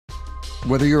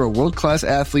Whether you're a world-class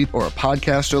athlete or a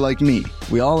podcaster like me,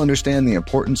 we all understand the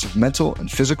importance of mental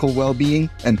and physical well-being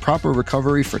and proper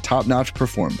recovery for top-notch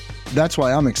performance. That's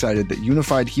why I'm excited that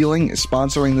Unified Healing is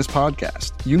sponsoring this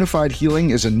podcast. Unified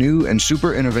Healing is a new and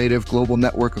super innovative global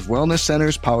network of wellness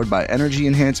centers powered by Energy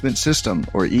Enhancement System,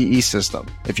 or EE System.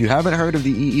 If you haven't heard of the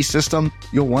EE System,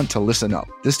 you'll want to listen up.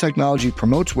 This technology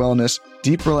promotes wellness,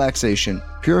 deep relaxation,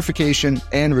 purification,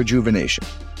 and rejuvenation.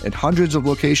 In hundreds of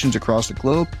locations across the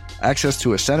globe, access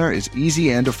to a center is easy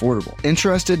and affordable.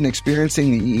 Interested in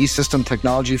experiencing the EE System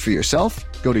technology for yourself?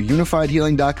 Go to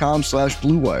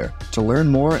unifiedhealing.com/bluewire to learn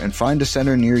more and find a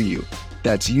center near you.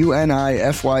 That's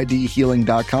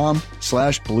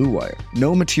unifydhealing.com/bluewire.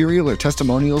 No material or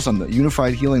testimonials on the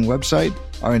Unified Healing website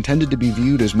are intended to be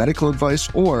viewed as medical advice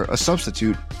or a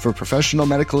substitute for professional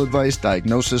medical advice,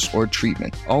 diagnosis, or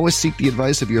treatment. Always seek the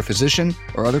advice of your physician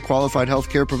or other qualified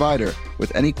healthcare provider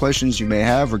with any questions you may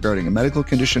have regarding a medical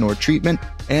condition or treatment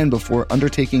and before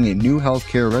undertaking a new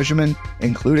healthcare regimen,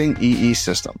 including EE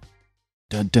System.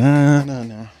 Dun, dun, dun,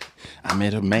 dun. I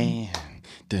met a man.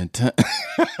 Dun, dun.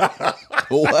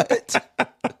 What?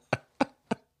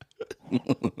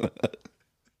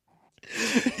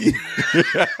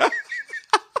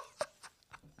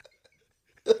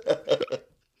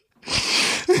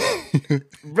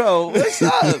 Bro, what's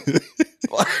up?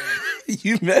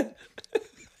 You met?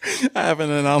 I have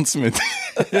an announcement.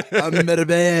 I met a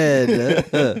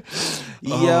man.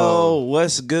 Yo,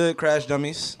 what's good, Crash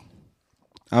Dummies?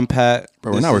 I'm Pat.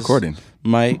 Bro, we're not recording.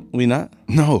 Mike, we not?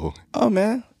 No. Oh,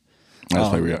 man.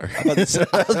 That's why we are. I was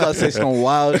about to say some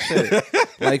wild shit.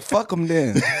 Like, fuck them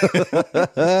then.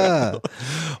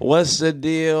 What's the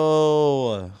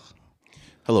deal?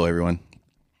 Hello, everyone.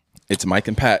 It's Mike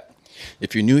and Pat.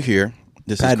 If you're new here,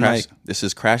 this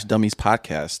is Crash Dummies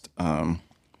Podcast.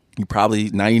 You probably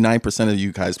 99% of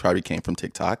you guys probably came from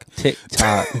TikTok.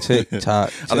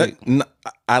 TikTok.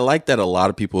 I like that a lot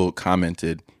of people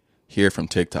commented here from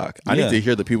TikTok. I need to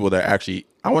hear the people that actually.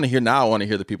 I want to hear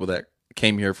the people that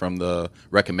came here from the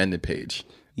recommended page.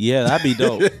 Yeah, that'd be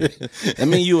dope. I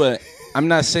mean, I'm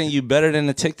not saying you better than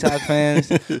the TikTok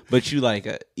fans, but you like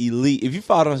a elite. If you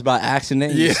followed us by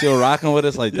accident, you're still rocking with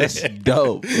us. Like, that's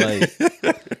dope. Like,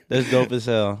 that's dope as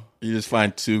hell. You just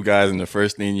find two guys, and the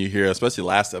first thing you hear, especially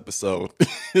last episode,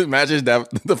 imagine that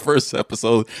the first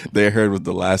episode they heard was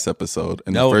the last episode,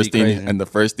 and the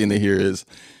first thing they hear is,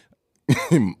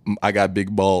 "I got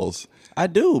big balls." I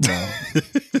do, bro.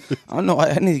 I don't know.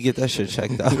 I need to get that shit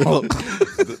checked out.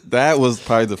 That was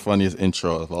probably the funniest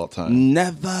intro of all time.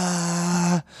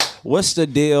 Never. What's the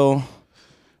deal?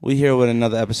 We here with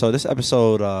another episode. This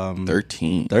episode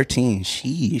 13. 13.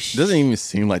 Sheesh. Doesn't even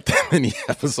seem like that many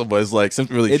episodes, but it's like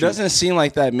something really. It doesn't seem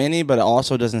like that many, but it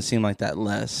also doesn't seem like that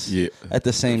less. Yeah. At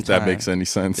the same time. If that makes any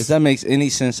sense. If that makes any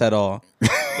sense at all.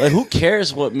 Like, who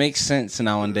cares what makes sense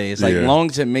nowadays? Like, long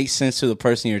as it makes sense to the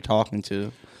person you're talking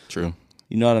to. True.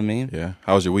 You know what I mean? Yeah.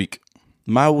 How was your week?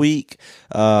 My week,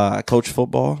 I coached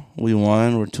football. We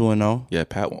won. We're 2-0. Yeah,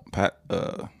 Pat.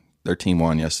 Their team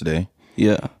won yesterday.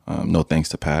 Yeah. No thanks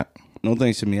to Pat. No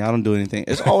thanks to me. I don't do anything.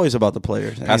 It's always about the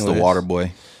players. Pat's the water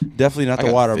boy. Definitely not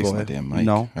the water boy. My damn mic.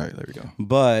 No. All right, there we go.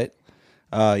 But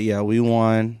yeah, we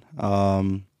won.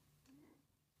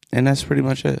 And that's pretty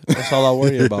much it. That's all I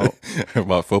worry about.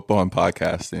 About football and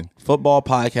podcasting. Football,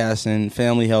 podcasting,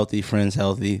 family healthy, friends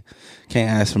healthy.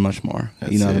 Can't ask for much more.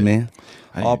 You know what I mean?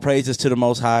 All praises to the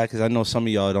Most High, because I know some of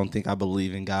y'all don't think I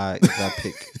believe in God. Because I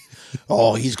pick,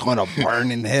 he's going to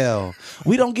burn in hell.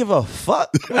 We don't give a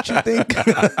fuck what you think.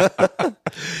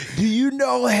 Do you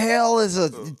know hell is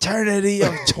an eternity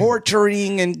of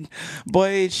torturing? And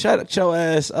boy, shut your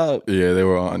ass up. Yeah, they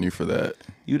were on you for that.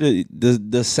 You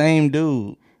the same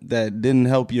dude that didn't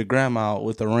help your grandma out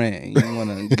with the rent. You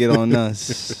want to get on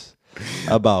us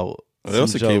about they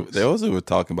also were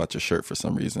talking about your shirt for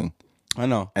some reason. I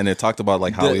know. And they talked about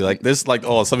like how we like this, like,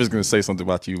 somebody's gonna say something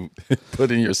about you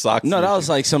putting your socks. No, that was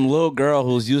like some little girl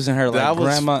who's using her like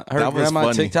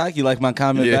grandma TikTok. You like my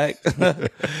comment back?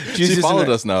 She followed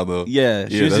us now though. Yeah,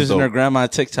 she was using her grandma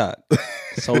TikTok.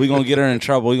 So we're gonna get her in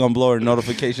trouble. We're gonna blow her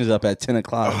notifications up at 10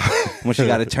 o'clock when she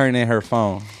gotta turn in her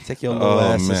phone. Take your little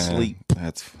ass to sleep.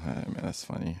 That's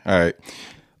funny. All right.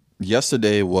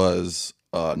 Yesterday was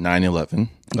 9/11.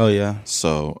 Oh yeah.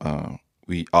 So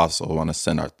we also want to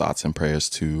send our thoughts and prayers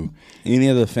to any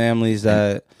of the families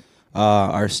that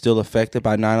are still affected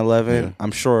by 9/11. Yeah.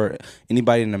 I'm sure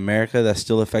anybody in America that's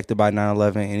still affected by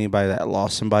 9/11, anybody that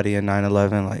lost somebody in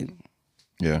 9/11, like,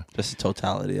 yeah, just the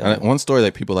totality of it. One story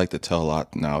that people like to tell a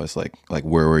lot now is like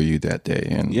where were you that day?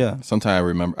 And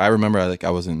sometimes I remember like I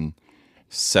was in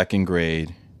second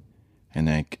grade, and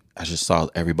like I just saw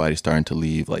everybody starting to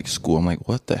leave like school. I'm like,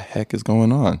 what the heck is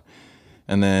going on?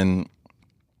 And then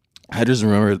I just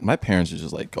remember my parents were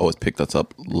just like always picked us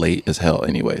up late as hell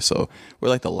anyway. So we're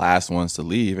like the last ones to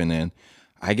leave. And then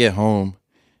I get home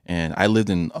and I lived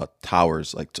in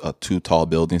towers, like 2 tall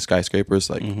building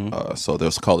skyscrapers. Like, so they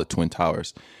was called the Twin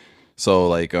Towers. So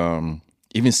like,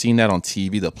 even seeing that on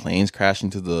TV, the planes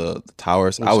crashing to the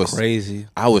towers, I was crazy.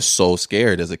 I was so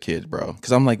scared as a kid, bro.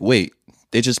 Cause I'm like, wait,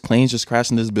 planes just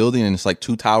crashed in this building and it's like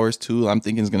 2 towers too. I'm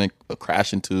thinking it's going to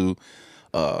crash into,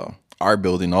 our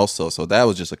building also. So that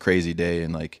was just a crazy day.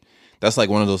 And like that's like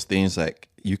one of those things like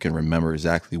you can remember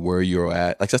exactly where you're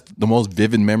at. Like that's the most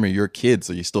vivid memory of your kid.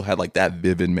 So you still had like that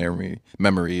vivid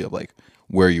memory of like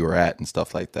where you were at and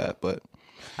stuff like that. But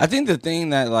I think the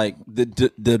thing that like the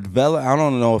develop, I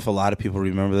don't know if a lot of people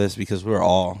remember this because we were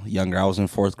all younger. I was in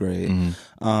 4th grade.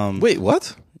 Wait,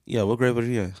 what? Yeah, what grade were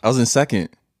you in? I was in 2nd.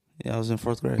 Yeah, I was in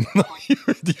 4th grade.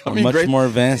 No, much more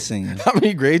advancing. How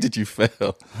many grades did you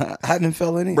fail? I didn't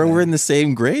fail any. Bro, we're in the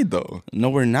same grade though.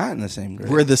 No, we're not in the same grade.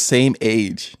 We're the same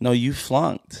age. No, you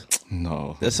flunked.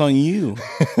 No. That's on you.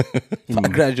 I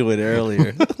graduated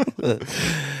earlier.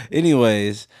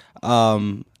 Anyways,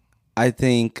 I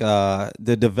think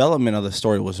the development of the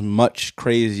story was much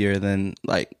crazier than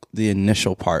like the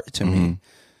initial part to me.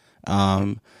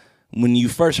 When you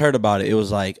first heard about it, it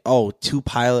was like, oh,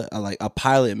 a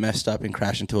pilot messed up and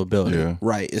crashed into a building. Yeah.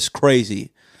 Right. It's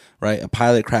crazy. Right. A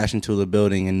pilot crashed into the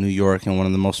building in New York in one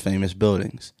of the most famous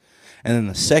buildings. And then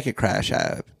the second crash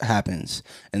happens.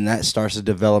 And that starts the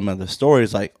development of the story.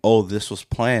 It's like, oh, this was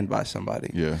planned by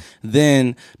somebody. Yeah.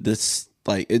 Then this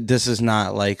is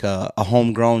not like a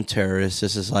homegrown terrorist.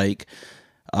 This is like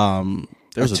there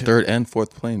was a 3rd and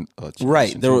 4th plane.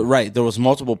 There was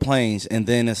multiple planes, and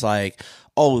then it's like,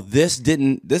 oh, this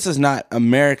is not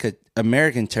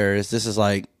American terrorists. This is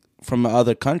like from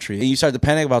another country. And you start to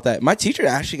panic about that. My teacher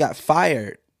actually got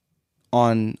fired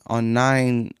on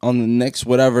the next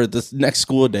whatever this next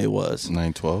school day was.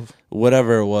 9/12.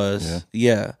 Whatever it was.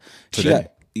 Yeah.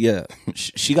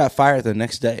 She got fired the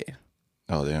next day.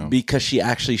 Oh damn. Because she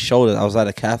actually showed it. I was at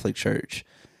a Catholic church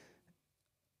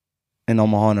in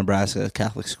Omaha, Nebraska, a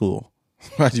Catholic school.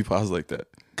 Why'd you pause like that?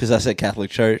 Because I said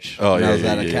Catholic church. Oh, yeah. I was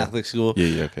at a Catholic school.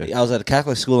 Yeah, okay. I was at a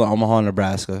Catholic school in Omaha,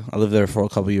 Nebraska. I lived there for a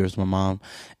couple of years with my mom.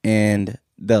 And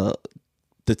the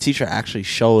teacher actually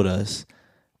showed us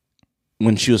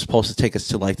when she was supposed to take us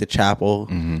to like the chapel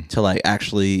to like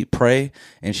actually pray.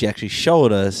 And she actually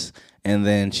showed us. And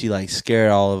then she like scared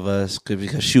all of us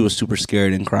because she was super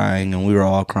scared and crying, and we were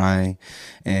all crying.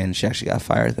 And she actually got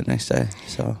fired the next day.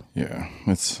 So yeah, it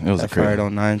was fired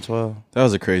on 9/12. That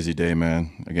was a crazy day,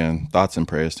 man. Again, thoughts and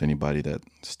prayers to anybody that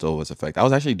still was affected. I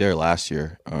was actually there last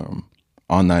year on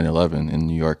 9/11 in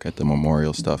New York at the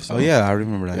memorial stuff. So, oh yeah, I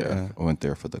remember that. Yeah, I went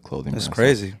there for the clothing. That's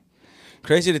crazy. Stuff.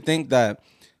 Crazy to think that.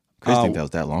 Crazy to think that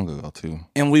was that long ago too.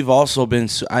 And we've also been.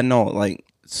 I know, like.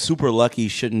 Super lucky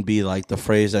shouldn't be like the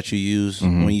phrase that you use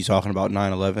when you're talking about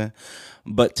 9/11,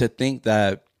 but to think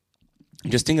that,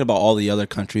 just thinking about all the other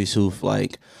countries who've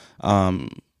like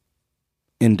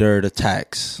endured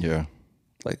attacks,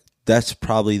 like that's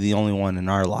probably the only one in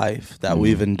our life that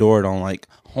we've endured on like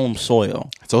home soil.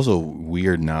 It's also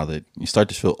weird now that you start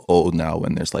to feel old now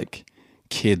when there's like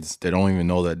kids that don't even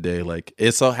know that day. Like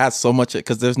it has so much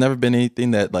because there's never been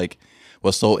anything that like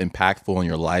was so impactful in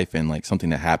your life and like something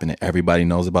that happened that everybody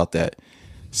knows about that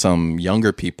some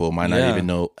younger people might not even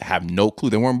know, have no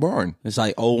clue. They weren't born. It's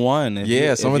like 01.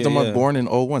 Some of them are born in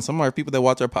 01. Some of our people that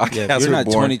watch our podcast if you're not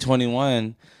born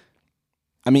 2021.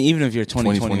 I mean, even if you're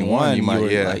 2021,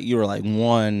 you were like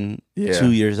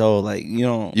 2 years old. Like, you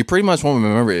know, you pretty much won't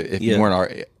remember it if you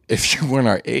weren't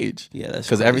our age. Yeah, that's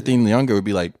because everything younger would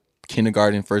be like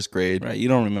kindergarten, 1st grade. Right, you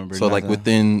don't remember. So like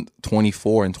within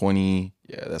 24 and 20.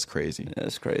 Yeah, that's crazy. Yeah,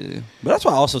 that's crazy. But that's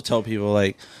why I also tell people,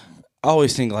 like, I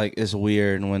always think, like, it's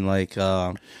weird when, like...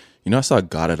 I saw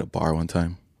God at a bar one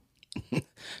time.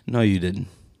 No, you didn't.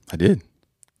 I did.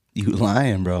 You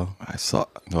lying, bro. I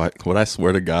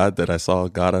swear to God that I saw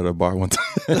God at a bar one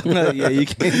time. No, yeah, you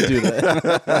can't do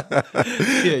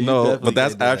that. No, but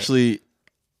that's actually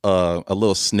a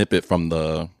little snippet from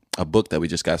a book that we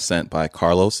just got sent by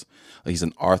Carlos. He's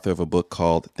an author of a book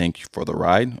called Thank You for the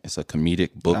Ride. It's a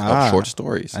comedic book of short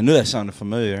stories. I knew that sounded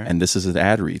familiar. And this is an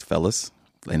ad read, fellas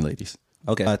and ladies.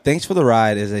 Okay. Thanks for the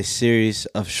Ride is a series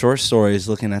of short stories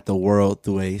looking at the world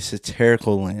through a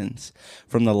satirical lens,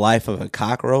 from the life of a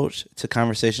cockroach to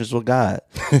conversations with God.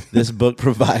 This book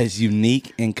provides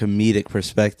unique and comedic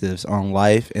perspectives on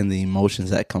life and the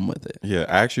emotions that come with it. Yeah,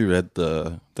 I actually read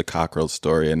the cockroach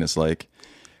story, and it's like,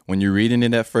 when you're reading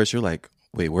it at first, you're like,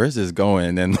 wait, where's this going?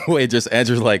 And then the way it just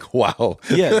answers like, wow.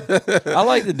 Yeah. I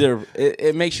like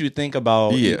it makes you think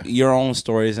about your own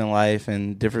stories in life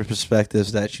and different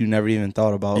perspectives that you never even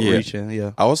thought about reaching.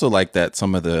 Yeah. I also like that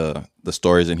some of the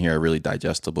stories in here are really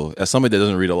digestible. As somebody that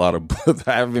doesn't read a lot of books,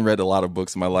 I haven't read a lot of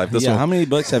books in my life. How many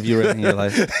books have you read in your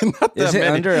life? Is it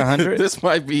under 100? This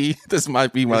might be my,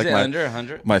 Is it under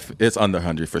 100? It's under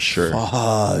 100 for sure.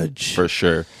 Fudge. For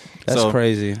sure. That's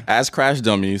crazy. As Crash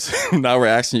Dummies, now we're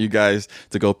asking you guys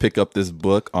to go pick up this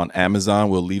book on Amazon.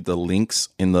 We'll leave the links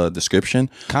in the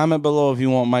description. Comment below if you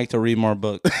want Mike to read more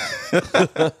books.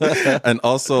 And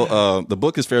also, the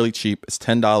book is fairly cheap. It's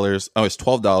 $10. Oh, it's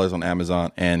 $12 on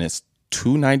Amazon, and it's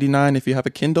 $2.99 if you have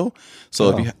a Kindle.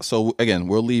 So again,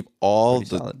 we'll leave all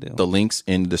the links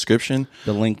in the description.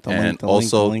 Thank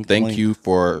you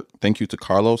to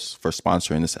Carlos for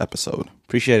sponsoring this episode.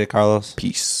 Appreciate it, Carlos.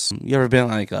 Peace. You ever been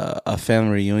like a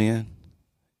family reunion?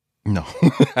 No,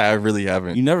 I really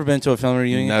haven't. You never been to a family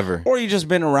reunion? Never. Or you just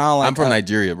been around like... I'm from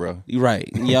Nigeria, bro.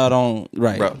 Right. Y'all don't...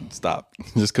 Right. Bro, stop.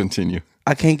 Just continue.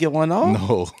 I can't get one off?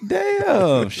 No.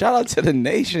 Damn. Shout out to the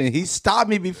nation. He stopped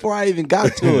me before I even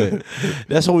got to it.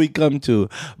 That's what we come to.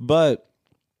 But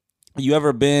you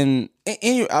ever been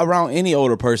around any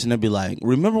older person that'd be like,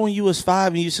 remember when you was 5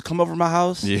 and you used to come over to my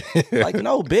house? Yeah. Like,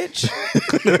 no, bitch.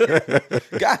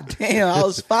 God damn, I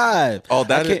was 5. Oh,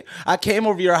 I came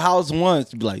over your house once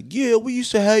to be like, yeah, we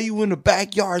used to have you in the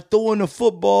backyard throwing the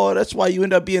football. That's why you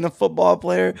end up being a football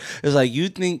player. It's like, you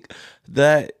think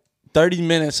that 30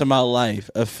 minutes of my life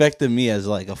affected me as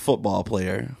like a football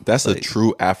player. That's a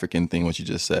true African thing, what you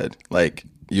just said. Like,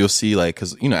 you'll see, like,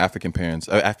 because, African parents,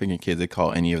 African kids, they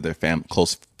call any of their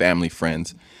close family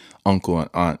friends uncle and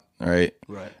aunt, right?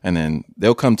 Right. And then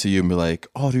they'll come to you and be like,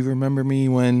 oh, do you remember me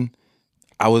when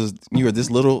you were this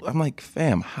little? I'm like,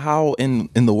 fam, how in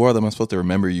the world am I supposed to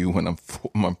remember you when I'm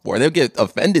 4? They'll get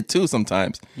offended too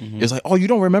sometimes. Mm-hmm. It's like, oh, you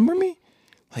don't remember me?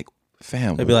 Like,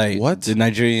 fam, they'd be like, what? The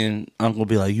Nigerian uncle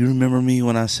be like, you remember me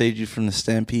when I saved you from the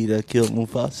stampede that killed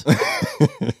Mufasa?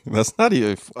 That's not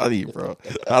even funny, bro.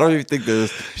 I don't even think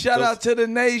there's... Shout out to the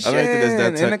nation. I don't think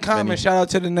there's that in the comments. Shout out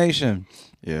to the nation.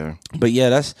 Yeah. But yeah,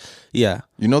 that's... Yeah.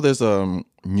 There's New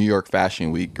York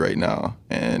Fashion Week right now,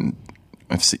 and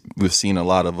we've seen a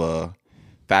lot of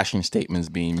fashion statements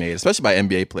being made, especially by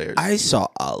NBA players. I saw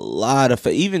a lot of...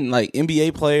 Even like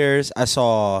NBA players, I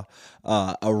saw...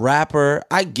 a rapper.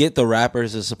 I get the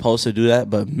rappers are supposed to do that,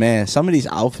 but man, some of these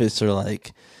outfits are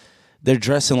like they're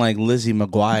dressing like Lizzie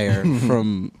McGuire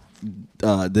from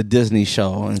the Disney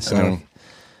show and stuff.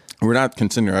 We're not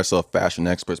considering ourselves fashion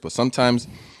experts, but sometimes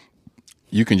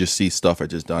you can just see stuff are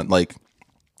just done. Like,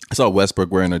 I saw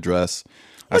Westbrook wearing a dress.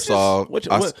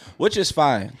 Which is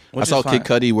fine. I saw Kid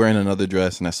Cudi wearing another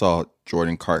dress, and I saw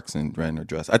Jordan Clarkson wearing a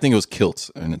dress. I think it was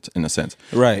kilts in a sense.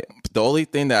 Right. But the only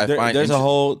thing that I find there's a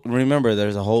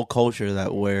whole culture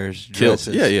that wears kilts.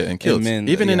 Dresses. And kilts. Men,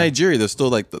 even in Nigeria, there's still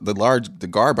like the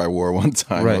garb I wore one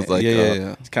time. Right. I was like,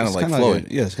 it's kind of like flowing.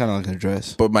 It's kind of like a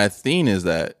dress. But my thing is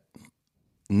that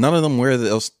none of them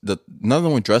none of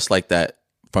them would dress like that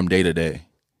from day to day.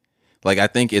 Like, I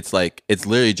think it's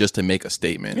literally just to make a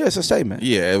statement. Yeah, it's a statement.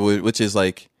 Yeah, which is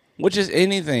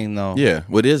anything, though. Yeah,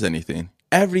 what is anything?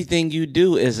 Everything you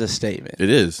do is a statement. It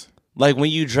is. Like,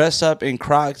 when you dress up in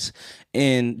Crocs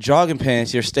and jogging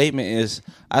pants, your statement is,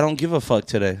 I don't give a fuck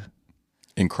today.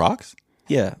 In Crocs?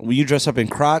 Yeah, when you dress up in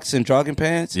Crocs and jogging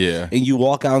pants, yeah, and you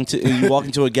walk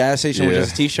into a gas station with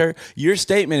just a t-shirt, your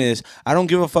statement is, I don't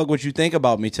give a fuck what you think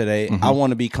about me today. Mm-hmm. I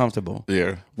want to be comfortable.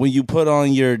 Yeah. When you put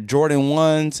on your Jordan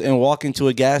 1s and walk into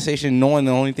a gas station, knowing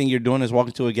the only thing you're doing is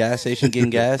walking to a gas station getting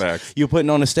gas, you're putting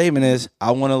on a statement is,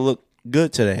 I want to look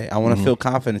good today. I want to feel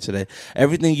confident today.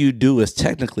 Everything you do is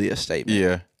technically a statement.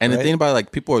 Yeah, and the thing about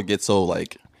like people get so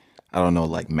like, I don't know,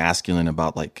 like masculine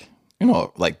about like,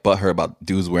 like butthurt about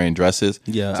dudes wearing dresses.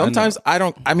 Yeah. Sometimes I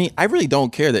really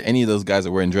don't care that any of those guys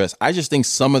are wearing dress. I just think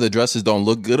some of the dresses don't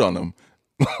look good on them.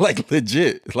 Like,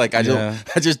 legit. Like, I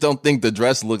just don't think the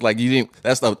dress looked like you didn't.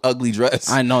 That's the ugly dress.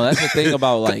 I know. That's the thing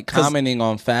about like commenting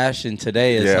on fashion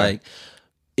today is like,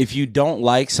 if you don't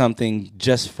like something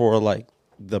just for like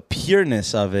the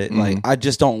pureness of it, like I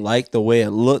just don't like the way it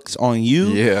looks on you.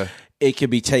 Yeah. It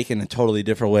could be taken a totally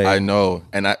different way. I know,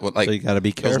 and so you gotta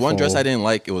be careful. There was one dress I didn't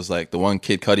like. It was like the one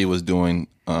Kid Cudi was doing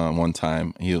one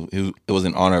time. It was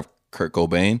in honor of Kurt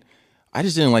Cobain. I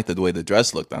just didn't like the way the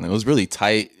dress looked on him. It was really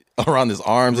tight around his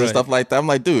arms and stuff like that. I'm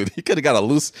like, dude, he could have got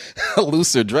a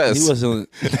looser dress.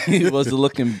 He wasn't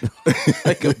looking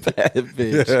like a bad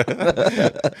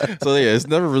bitch. So yeah, it's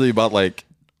never really about like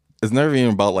it's never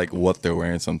even about like what they're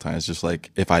wearing. Sometimes just like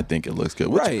if I think it looks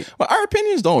good, right? Well, our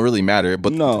opinions don't really matter,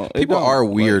 but no, people are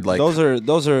weird. Like those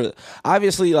are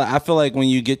obviously. Like, I feel like when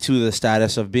you get to the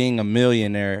status of being a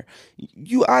millionaire,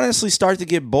 you honestly start to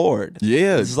get bored.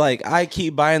 Yeah, it's like I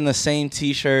keep buying the same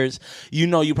T-shirts. You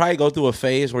know, you probably go through a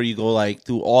phase where you go like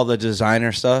through all the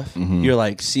designer stuff. Mm-hmm. You're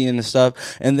like seeing the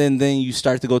stuff, and then you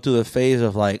start to go through the phase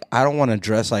of like I don't want to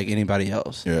dress like anybody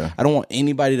else. Yeah, I don't want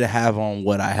anybody to have on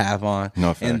what I have on.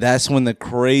 No, and that's when the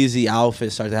crazy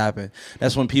outfits start to happen.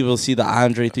 That's when people see the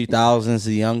Andre 3000s,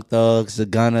 the Young Thugs, the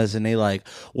Gunners, and they like,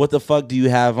 what the fuck do you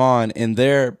have on? And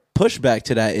their pushback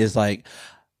to that is like,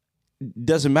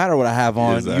 doesn't matter what I have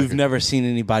on. Exactly. You've never seen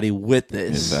anybody with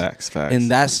this. Facts.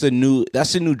 And that's the new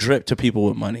drip to people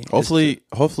with money.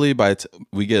 Hopefully by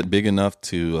we get big enough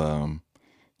to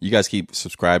you guys keep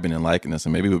subscribing and liking us,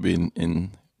 and maybe we'll be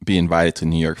invited to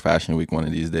New York Fashion Week one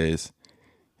of these days.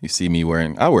 You see me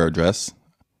I wear a dress.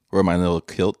 Wear my little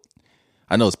kilt.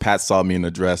 I know Pat saw me in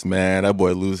a dress, man. That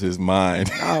boy lose his mind.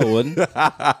 No, I wouldn't.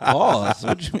 Pause.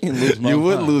 What you mean lose my mind? You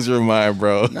would lose your mind,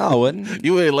 bro. No, I wouldn't.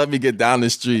 You wouldn't let me get down the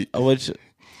street. What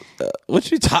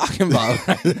you talking about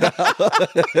right now?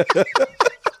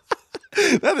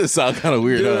 That does sound kind of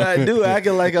weird. Dude, huh? I do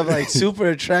acting like I'm like super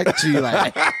attracted to you.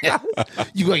 Like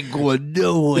you ain't going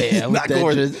nowhere.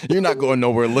 You're not going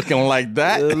nowhere looking like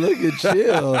that. Look at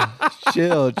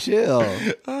chill.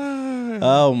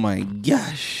 Oh my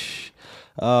gosh.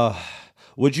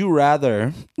 Would you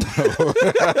rather?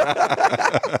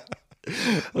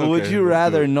 Would you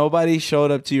rather nobody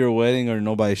showed up to your wedding or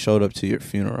nobody showed up to your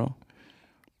funeral?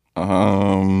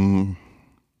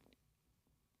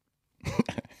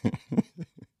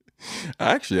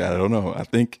 Actually, I don't know. I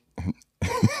think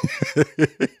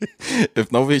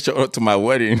if nobody showed up to my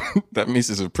wedding, that means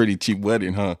it's a pretty cheap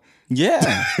wedding, huh?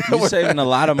 Yeah, you're saving a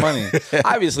lot of money.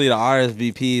 Obviously, the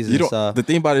RSVPs and stuff. The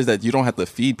thing about it is that you don't have to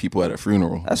feed people at a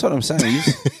funeral. That's what I'm saying.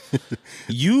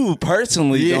 You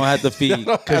personally don't have to feed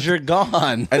because you're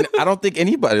gone. And I don't think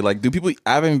anybody, like,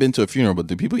 I haven't been to a funeral, but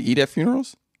do people eat at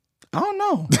funerals? I don't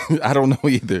know. I don't know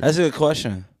either. That's a good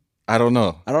question. I don't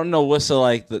know. I don't know what's the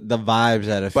vibes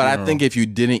at a funeral. But I think if you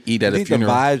didn't eat at a funeral,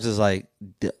 the vibes is like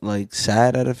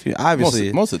sad at a funeral.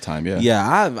 Obviously, most of the time, yeah.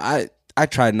 Yeah, I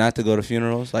tried not to go to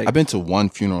funerals. Like I've been to one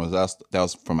funeral that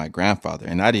was for my grandfather,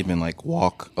 and I'd even like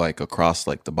walk like across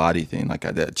like the body thing. Like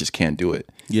I just can't do it.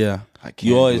 Yeah, I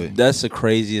can't. Do it. That's the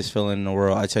craziest feeling in the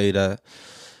world. I tell you that,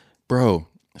 bro.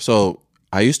 So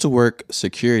I used to work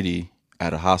security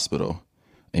at a hospital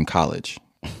in college.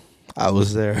 I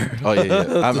was there. Oh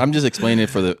yeah. I'm just explaining it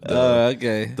for the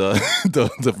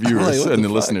viewers and the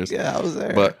listeners. Yeah, I was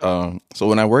there. But so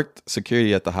when I worked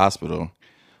security at the hospital,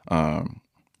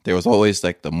 there was always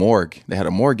like the morgue. They had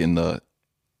a morgue in the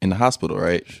hospital,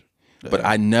 right? Yeah. But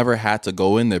I never had to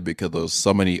go in there because there was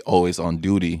somebody always on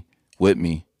duty with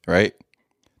me, right?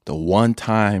 The one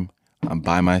time I'm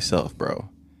by myself, bro,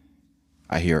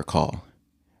 I hear a call.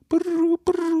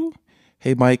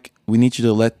 Hey, Mike, we need you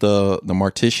to let the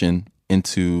mortician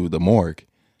into the morgue.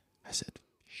 I said,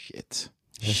 shit.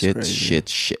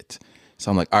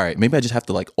 So I'm like, all right, maybe I just have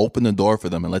to like open the door for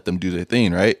them and let them do their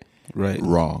thing, right? Right.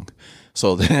 Wrong.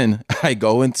 So then I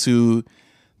go into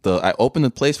I open the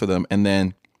place for them, and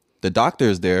then the doctor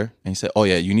is there, and he said, oh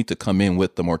yeah, you need to come in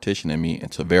with the mortician and me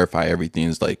and to verify everything.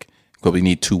 It's like, but we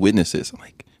need 2 witnesses. I'm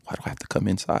like, why do I have to come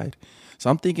inside? So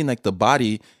I'm thinking like the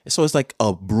body, so it's like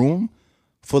a room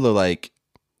full of like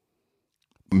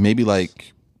maybe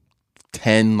like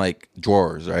 10 like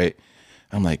drawers, right?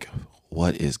 I'm like,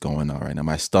 what is going on right now?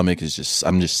 My stomach is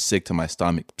I'm just sick to my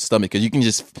stomach because you can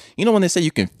just, when they say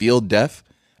you can feel death,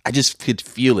 I just could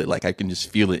feel it. Like I can just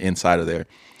feel it inside of there.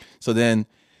 So then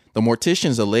the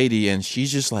mortician's a lady, and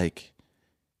she's just like,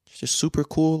 she's just super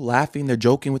cool, laughing. They're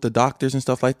joking with the doctors and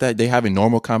stuff like that. They having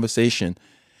normal conversation.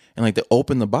 And like they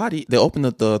open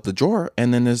the drawer,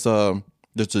 and then there's a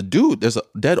dude, there's a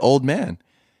dead old man.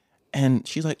 And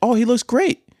she's like, oh, he looks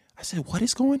great. I said, what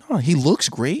is going on? He looks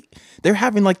great. They're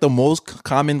having like the most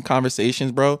common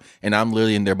conversations, bro. And I'm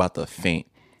literally in there about to faint.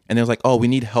 And they was like, oh, we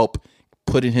need help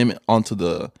putting him onto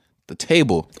the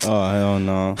table. Oh, hell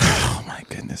no. Oh my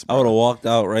goodness, bro. I would have walked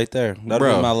out right there. That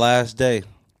would be my last day.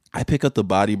 I pick up the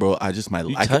body, bro. You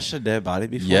touched a dead body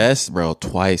before? Yes, bro,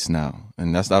 twice now.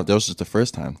 And that was just the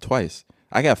first time, twice.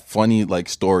 I got funny like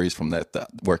stories from that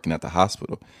working at the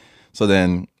hospital. So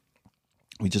then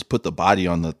we just put the body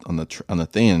on the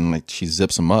thing, and like she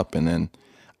zips him up, and then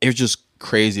it was just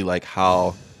crazy like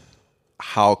how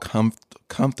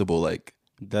comfortable like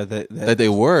that they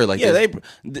were. Like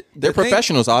they're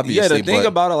professionals, obviously. Yeah, the thing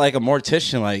about it, like a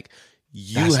mortician, like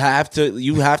you have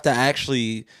to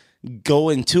actually go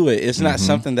into it. It's not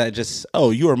something that just,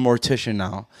 oh, you're a mortician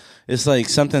now. It's like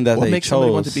something that what they makes chose.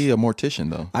 somebody want to be a mortician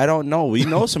though? I don't know. We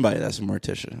know somebody that's a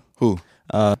mortician. Who?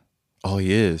 Oh,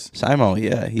 he is. Simon,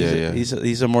 yeah. He's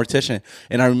a mortician.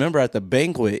 And I remember at the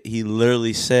banquet, he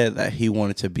literally said that he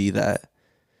wanted to be that.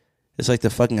 It's like the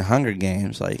fucking Hunger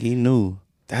Games. Like, he knew.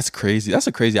 That's crazy. That's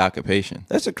a crazy occupation.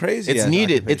 That's a crazy It's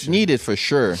needed. occupation. It's needed for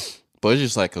sure. But it's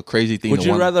just like a crazy thing. Would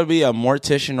you rather be a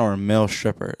mortician or a male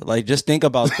stripper? Like, just think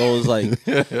about those, like,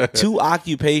 two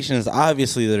occupations.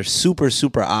 Obviously, they're super,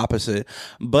 super opposite.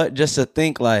 But just to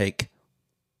think, like,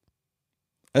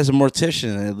 as a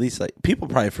mortician, at least, like, people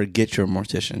probably forget you're a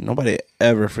mortician. Nobody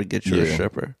ever forgets you're a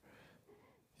stripper.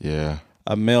 Yeah.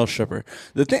 A male stripper.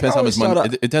 The thing depends how much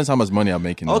money. It depends how much money I'm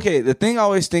making. Though. Okay, the thing I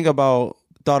always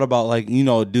thought about, like, you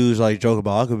know, dudes like joke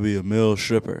about, I could be a male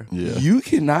stripper. Yeah. You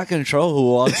cannot control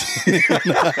who walks in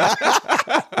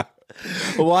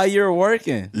while you're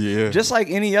working. Yeah. Just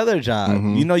like any other job.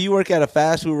 You know, you work at a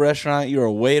fast food restaurant, you're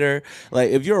a waiter.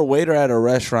 Like, if you're a waiter at a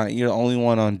restaurant, you're the only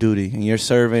one on duty, and you're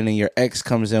serving, and your ex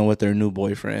comes in with their new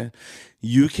boyfriend.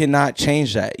 You cannot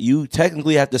change that. You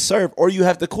technically have to serve, or you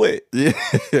have to quit. Yeah.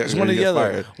 It's one or the other.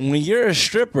 Fired. When you're a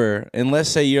stripper, and let's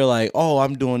say you're like, oh,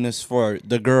 I'm doing this for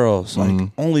the girls, like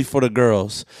only for the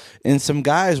girls, and some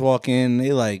guys walk in,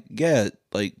 they like, yeah,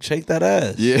 like, shake that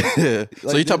ass. Yeah. Like,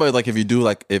 so you talk about, like, if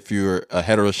you're a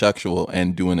heterosexual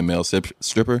and doing a male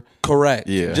stripper? Correct.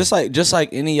 Yeah. Just like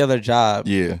any other job.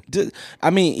 Yeah. I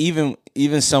mean,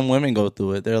 even some women go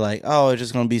through it. They're like, oh, it's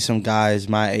just going to be some guys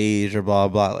my age or blah,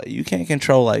 blah. Like, you can't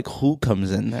control, like, who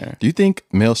comes in there. Do you think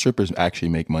male strippers actually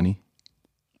make money?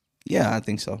 Yeah, I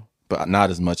think so. But not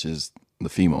as much as the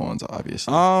female ones,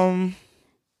 obviously.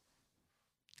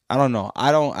 I don't know.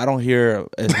 I don't hear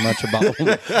as much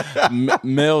about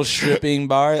male stripping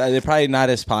bars. They're probably not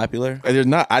as popular. There's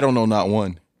not. I don't know not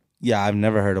one. Yeah, I've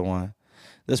never heard of one.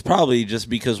 That's probably just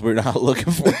because we're not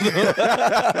looking for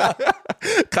them.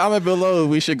 Comment below.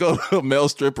 We should go to a male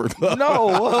stripper club. No,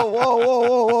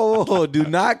 whoa. Do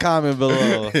not comment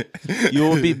below. You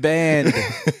will be banned.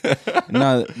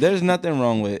 No, there's nothing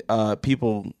wrong with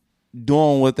people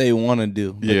doing what they want to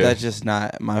do, but that's just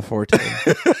not my forte.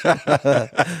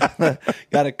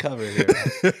 Got it covered here.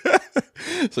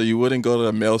 So you wouldn't go to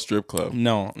a male strip club?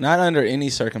 No, not under any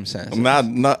circumstances.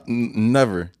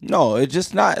 Never. No, it's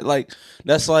just not like,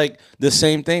 that's like the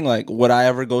same thing. Like, would I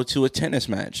ever go to a tennis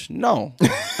match? No, I'm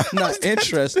not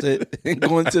interested in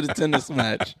going to the tennis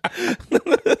match.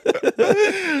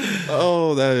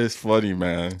 Oh, that is funny,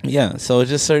 man. Yeah, so it's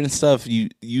just certain stuff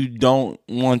you don't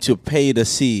want to pay to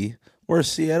see or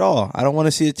see at all. I don't want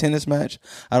to see a tennis match.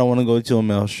 I don't want to go to a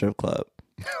male strip club.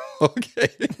 Okay.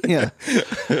 Yeah.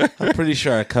 I'm pretty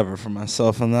sure I covered for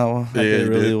myself on that one. I did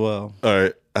really well. All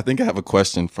right. I think I have a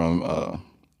question from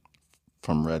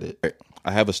Reddit.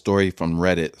 I have a story from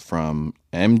Reddit from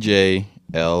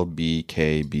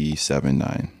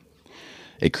MJLBKB79.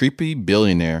 A creepy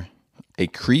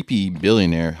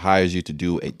billionaire hires you to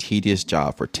do a tedious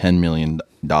job for $10 million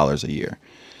a year.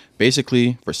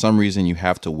 Basically, for some reason, you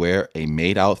have to wear a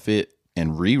maid outfit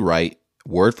and rewrite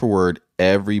word for word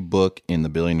every book in the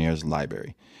billionaire's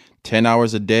library. 10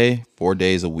 hours a day, 4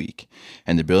 days a week.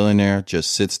 And the billionaire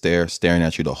just sits there staring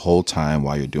at you the whole time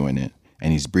while you're doing it.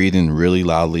 And he's breathing really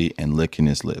loudly and licking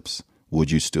his lips.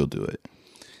 Would you still do it?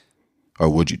 Or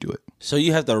would you do it? So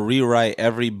you have to rewrite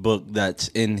every book that's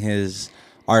in his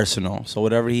arsenal. So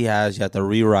whatever he has, you have to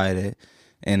rewrite it.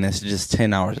 And it's just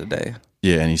 10 hours a day.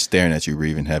 Yeah, and he's staring at you,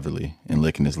 breathing heavily and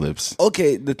licking his lips.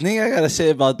 Okay, the thing I gotta say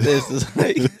about this is,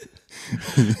 like,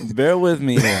 bear with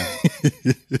me here.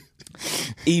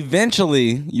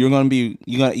 Eventually, you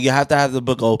have to have the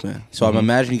book open. So I'm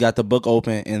imagining you got the book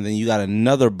open, and then you got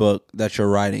another book that you're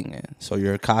writing in. So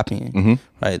you're copying,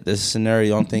 right? This is a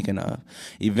scenario I'm thinking of.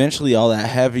 Eventually, all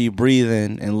that heavy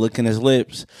breathing and licking his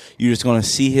lips, you're just gonna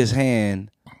see his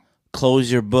hand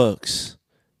close your books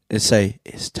and say,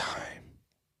 "It's time."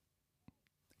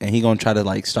 And he gonna try to,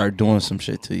 like, start doing some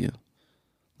shit to you.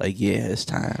 Like, yeah, it's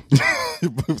time.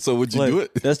 So would you do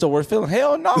it? That's the worst feeling.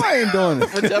 Hell no, I ain't doing it.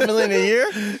 For $10 million a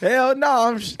year? Hell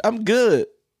no, I'm good.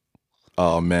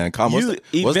 Oh man, what's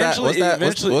that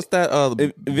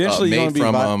maid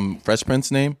from Fresh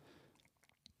Prince name?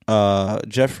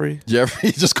 Jeffrey.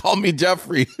 Just call me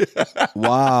Jeffrey.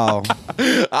 Wow.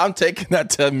 I'm taking that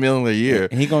 $10 million a year.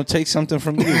 He gonna take something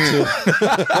from you too.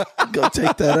 Go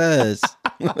take that ass.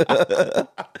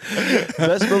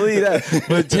 Best believe that.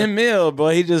 But 10 mil,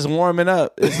 boy, he just warming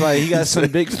up. It's like he got some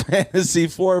big fantasy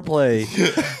foreplay.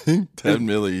 10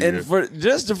 mil a year. And for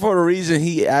the reason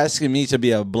he asking me to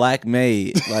be a black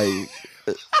maid, like.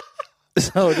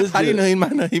 So this how do you know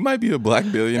he might be a black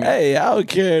billionaire? Hey, I don't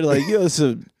care. Like,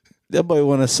 That boy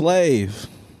want a slave.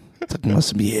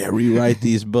 Must be, yeah, rewrite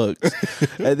these books.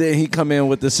 And then he come in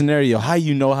with the scenario, how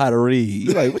you know how to read?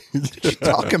 You like, what you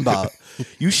talking about?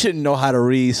 You shouldn't know how to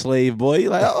read, slave boy. You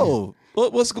like, oh,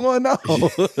 what's going on?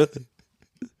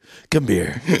 Come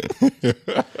here.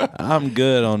 I'm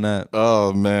good on that.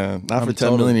 Oh, man. Not for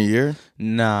 $10 million a year?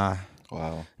 Nah.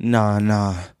 Wow. Nah.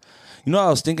 You know what I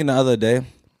was thinking the other day?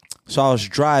 So I was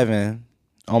driving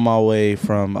on my way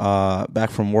from back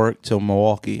from work to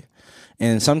Milwaukee.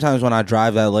 And sometimes when I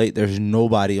drive that late, there's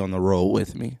nobody on the road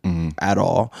with me at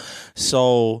all.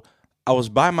 So I was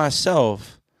by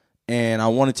myself, and I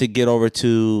wanted to get over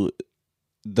to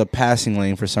the passing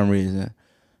lane for some reason.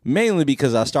 Mainly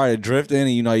because I started drifting,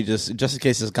 and you just in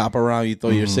case there's cop around, you throw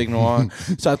your signal on.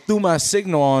 So I threw my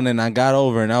signal on, and I got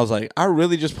over, and I was like, I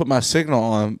really just put my signal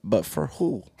on, but for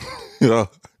who? Yeah.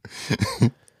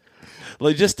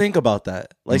 Like, just think about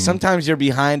that. Like, sometimes you're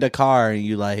behind a car, and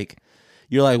you're like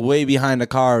way behind a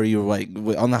car, or you're like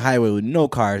on the highway with no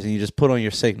cars, and you just put on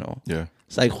your signal. Yeah.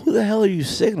 It's like, who the hell are you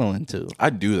signaling to? I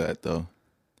do that, though.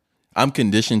 I'm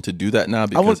conditioned to do that now.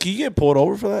 Because can you get pulled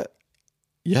over for that?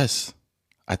 Yes,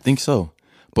 I think so.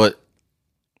 But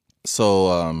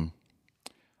so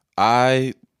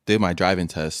I did my driving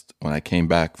test when I came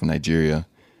back from Nigeria,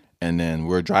 and then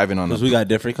we're driving on because we got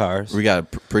different cars. We got a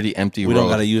pretty empty road. We don't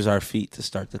got to use our feet to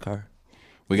start the car.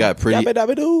 We got a pretty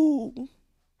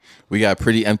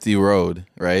empty road,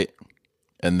 right?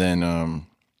 And then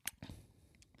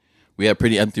we had a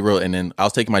pretty empty road, and then I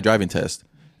was taking my driving test,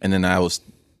 and then I was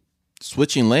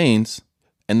switching lanes,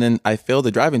 and then I failed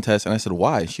the driving test, and I said,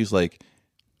 why? She was like,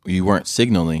 you weren't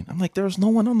signaling. I'm like, there was no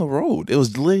one on the road. It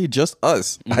was literally just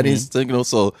us. I didn't signal,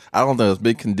 so I don't know. It was a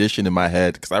big condition in my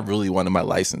head because I really wanted my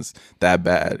license that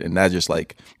bad, and that just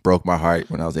like broke my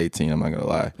heart when I was 18. I'm not gonna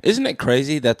lie. Isn't it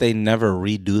crazy that they never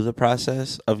redo the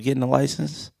process of getting a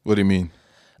license? What do you mean?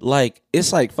 Like,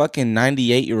 it's like fucking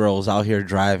 98-year-olds out here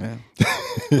driving.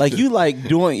 Like, you like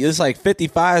doing, it's like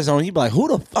 55 zone. You be like, who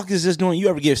the fuck is this doing? You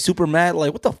ever get super mad?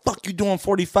 Like, what the fuck you doing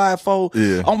 45 for?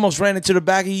 Yeah. Almost ran into the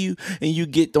back of you, and you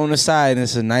get on the side, and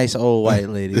it's a nice old white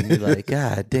lady. And you're like,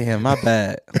 God damn, my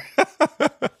bad.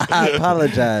 I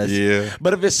apologize. Yeah.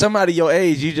 But if it's somebody your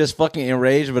age, you just fucking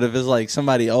enraged. But if it's like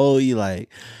somebody old, you like,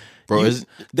 bro,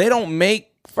 they don't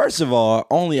make, first of all,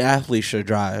 only athletes should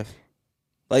drive.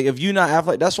 Like, if you're not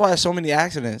athletic, that's why so many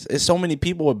accidents. It's so many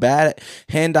people with bad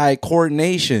hand-eye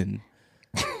coordination.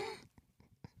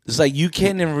 It's like you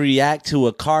can't even react to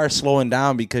a car slowing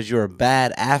down because you're a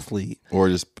bad athlete. Or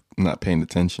just not paying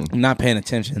attention. Not paying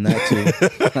attention, that too.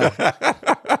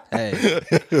 Hey,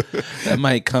 that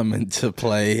might come into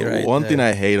play right One there. thing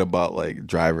I hate about, like,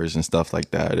 drivers and stuff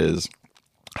like that is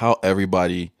how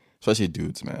everybody, especially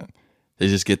dudes, man, they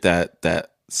just get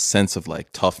that sense of,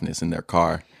 like, toughness in their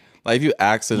car. Like, if you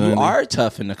accidentally... You are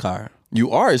tough in the car. You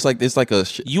are. It's like a...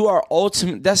 You are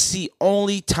ultimate... That's the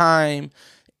only time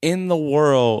in the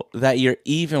world that you're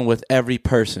even with every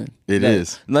person. It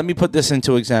is. Let me put this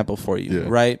into example for you,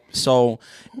 right? So,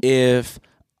 if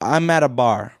I'm at a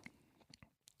bar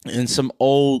and some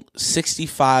old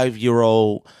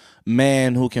 65-year-old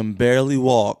man who can barely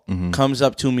walk comes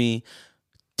up to me,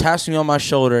 taps me on my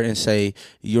shoulder and say,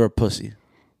 you're a pussy.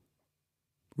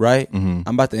 Right? I'm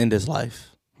about to end his life.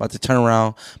 About to turn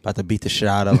around, about to beat the shit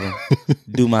out of him,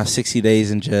 do my 60 days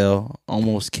in jail,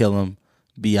 almost kill him,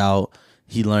 be out.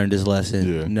 He learned his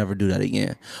lesson, never do that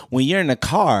again. When you're in a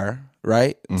car,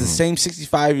 right, the same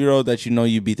 65-year-old that you know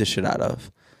you beat the shit out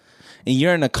of, and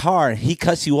you're in a car and he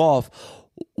cuts you off,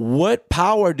 what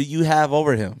power do you have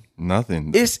over him?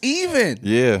 Nothing. It's even.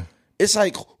 Yeah. It's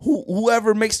like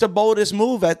whoever makes the boldest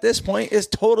move at this point is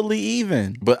totally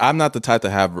even. But I'm not the type to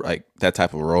have like that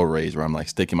type of road rage where I'm like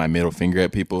sticking my middle finger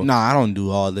at people. Nah, I don't do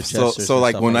all the gestures. So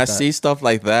like when I that. see stuff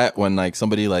like that, when like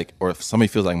somebody like, or if somebody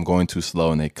feels like I'm going too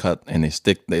slow and they cut and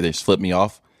they just flip me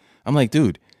off, I'm like,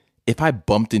 dude, if I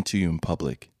bumped into you in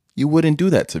public, you wouldn't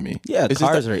do that to me. Yeah, it's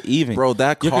cars are even. Bro,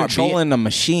 that car... You're controlling a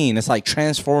machine. It's like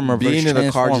Transformer versus being in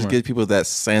a car just Transformer. gives people that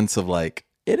sense of like...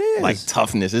 It is. Like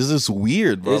toughness. It's just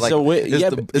weird, bro. It's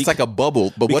it's like a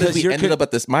bubble. But what if we ended up at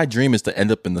this? My dream is to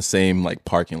end up in the same like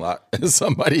parking lot as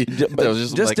somebody. That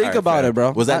was just like, think about it,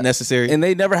 bro. Was that necessary? And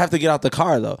they never have to get out the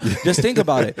car though. Just think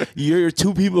about it. You're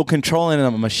two people controlling a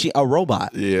machine, a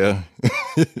robot. Yeah.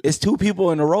 It's two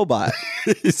people and a robot.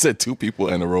 He said two people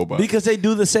and a robot. Because they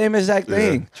do the same exact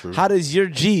thing. True. How does your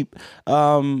Jeep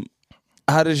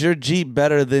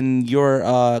better than your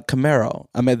Camaro?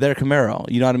 I mean, their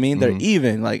Camaro. You know what I mean? They're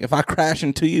even. Like, if I crash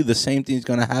into you, the same thing's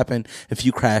going to happen if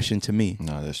you crash into me.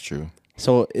 No, that's true.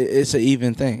 So it's an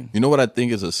even thing. You know what I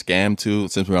think is a scam too,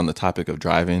 since we're on the topic of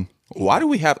driving? Why do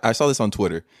we have... I saw this on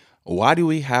Twitter. why do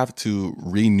we have to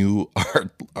renew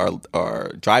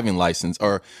our driving license,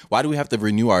 or why do we have to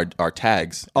renew our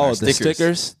tags? Oh, our the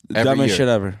stickers, dumbest shit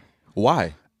ever.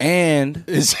 Why? And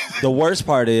the worst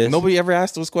part is nobody ever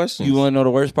asked those questions. You want to know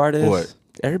the worst part is? What?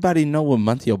 Everybody know what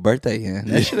month your birthday in.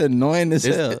 That shit annoying as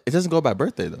hell. It doesn't go by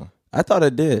birthday though. I thought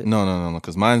it did. No.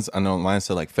 Because mine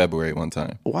said like February one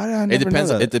time. Why did I never know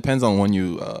that? It depends on when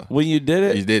you. When you did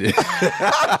it? You did it.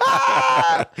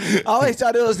 I always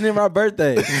thought it was near my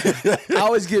birthday. I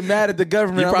always get mad at the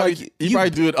government. You probably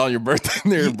do it on your birthday,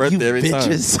 near your birthday every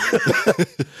bitches.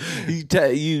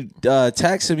 time. you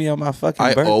texted me on my fucking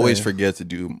birthday. I always forget to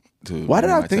do. Why did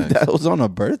I think that was on a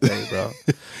birthday, bro?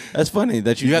 That's funny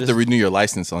that you have to renew your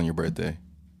license on your birthday.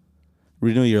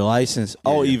 Renew your license.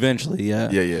 Yeah. Oh, eventually, yeah.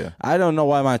 Yeah. I don't know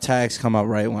why my tags come up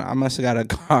right when I must have got a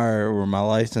car where my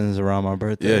license around my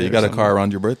birthday. Yeah, you got a car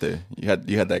around your birthday. You had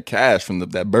that cash from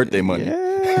that birthday money.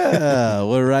 Yeah,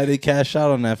 we're right to cash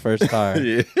out on that first car.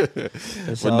 Yeah,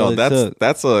 but no,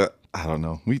 that's a I don't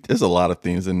know. There's a lot of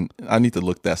things, and I need to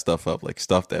look that stuff up, like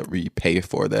stuff that we pay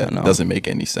for that doesn't make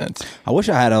any sense. I wish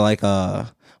I had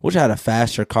a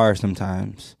faster car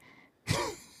sometimes.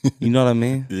 You know what I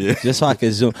mean? Yeah. Just so I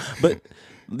could zoom. But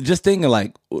just thinking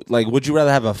like, would you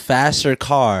rather have a faster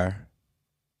car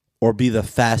or be the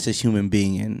fastest human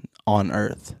being on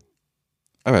Earth?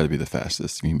 I'd rather be the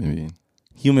fastest human being.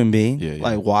 Human being? Yeah.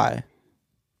 Like, why?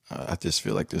 I just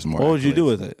feel like there's more. What would you do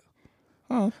with it?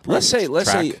 Let's say,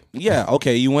 yeah,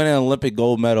 okay, you win an Olympic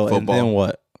gold medal, Football. And then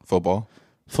what?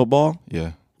 Football?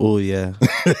 Yeah. Oh, yeah.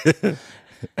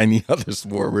 Any other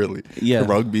sport, really? Yeah.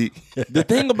 Rugby. The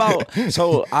thing about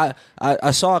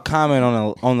I saw a comment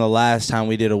on the last time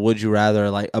we did a Would You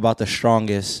Rather, like about the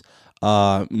strongest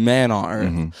man on Earth.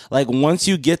 Mm-hmm. Like once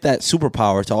you get that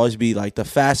superpower to always be like the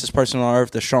fastest person on Earth,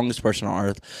 the strongest person on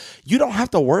Earth, you don't have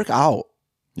to work out.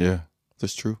 Yeah,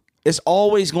 that's true. It's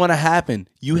always going to happen.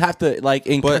 You have to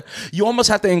you almost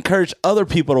have to encourage other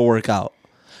people to work out.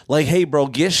 Like, hey, bro,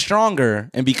 get stronger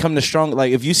and become the strong.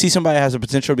 Like, if you see somebody that has the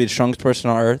potential to be the strongest person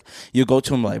on Earth, you go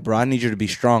to him like, bro, I need you to be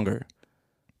stronger.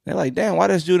 They're like, damn, why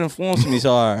does dude influence me so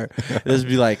hard? Just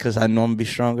be like, because I know I'm going to be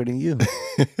stronger than you.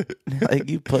 Like,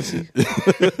 you pussy.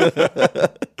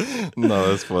 No,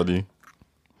 that's funny.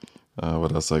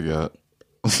 What else I got?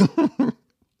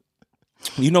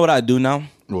 You know what I do now?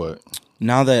 What?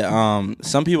 Now that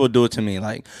some people do it to me,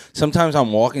 like sometimes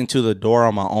I'm walking to the door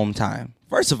on my own time.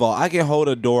 First of all, I can hold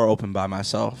a door open by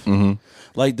myself. Mm-hmm.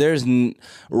 Like there's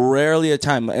rarely a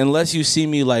time, unless you see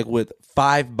me like with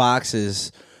 5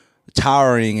 boxes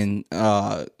towering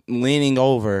and leaning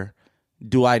over,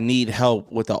 do I need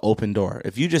help with the open door.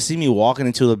 If you just see me walking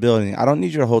into the building, I don't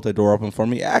need you to hold the door open for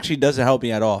me. It actually doesn't help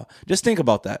me at all. Just think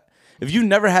about that. If you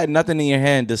never had nothing in your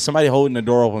hand, does somebody holding the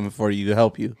door open for you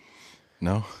help you?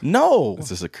 No. It's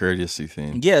just a courtesy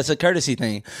thing. Yeah, it's a courtesy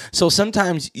thing. So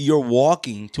sometimes you're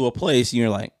walking to a place and you're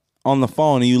like on the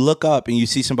phone and you look up and you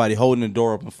see somebody holding the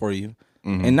door open for you.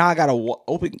 Mm-hmm. And now I gotta walk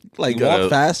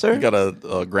faster. You got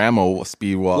a grandma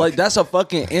speed walk. Like that's a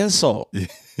fucking insult.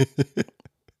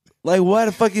 Like why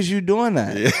the fuck is you doing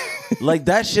that? Yeah. Like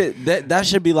that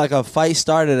should be like a fight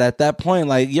started at that point.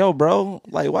 Like yo, bro,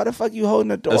 like why the fuck you holding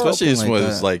the door? Especially open when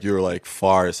it's like you're like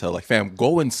far as hell. Like fam,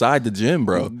 go inside the gym,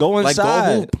 bro. Go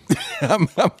inside. Like, go I'm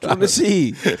trying to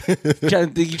see.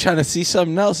 You trying to see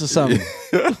something else or something?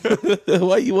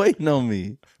 Why you waiting on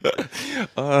me?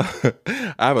 I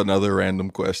have another random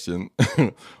question.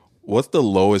 What's the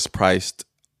lowest priced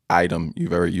item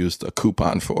you've ever used a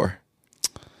coupon for?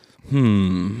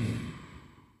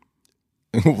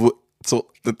 So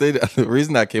the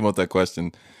reason I came up with that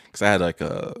question, because I had I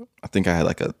think I had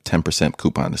like a 10%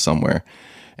 coupon to somewhere,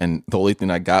 and the only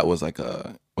thing I got was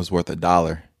was worth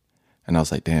 $1, and I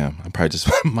was like, damn,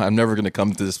 I'm never gonna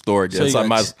come to this store again. So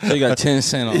you got 10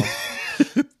 cents off.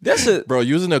 That's it, bro.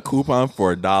 Using a coupon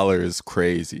for $1 is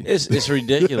crazy. It's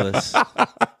ridiculous.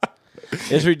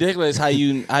 It's ridiculous how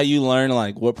you learn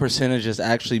like what percentages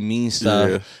actually mean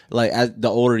stuff. Like as the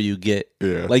older you get.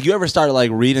 Yeah. Like you ever started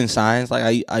like reading signs?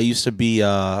 Like I used to be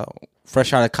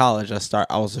fresh out of college.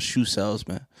 I was a shoe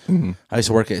salesman. Mm-hmm. I used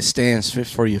to work at Stan's Fit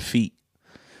for Your Feet.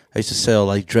 I used to sell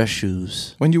like dress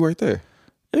shoes. When you worked there?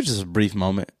 It was just a brief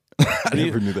moment. I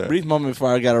never knew that. Brief moment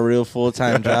before I got a real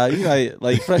full-time job. You know,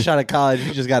 like fresh out of college,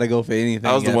 you just got to go for anything.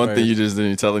 That was the one thing you just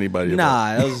didn't tell anybody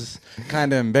about. It was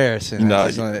kind of embarrassing.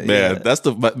 That's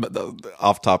the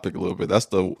off topic a little bit. That's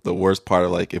the worst part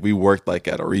of like if we worked like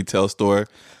at a retail store,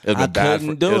 it'd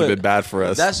been bad for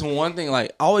us. That's one thing.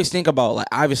 Like I always think about like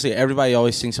obviously everybody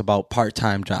always thinks about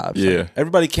part-time jobs. Yeah, like,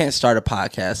 everybody can't start a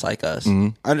podcast like us.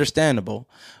 Understandable,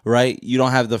 right? You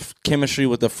don't have the chemistry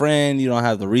with a friend. You don't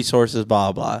have the resources.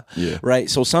 Blah blah. Yeah, right.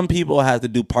 So some people have to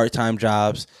do part-time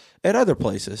jobs at other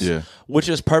places. Yeah, which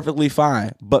is perfectly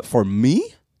fine. But for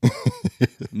me.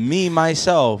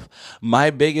 Myself,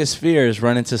 my biggest fear is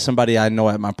running into somebody I know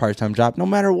at my part-time job, no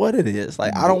matter what it is.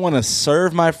 Like, I don't want to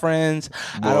serve my friends.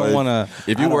 Boy, I don't want to.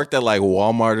 If you worked at like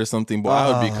Walmart or something, boy,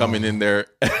 I would be coming in there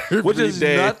which is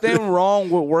day. Nothing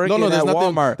wrong with working at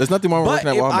Walmart. There's nothing wrong with working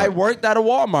at Walmart. But if I worked at a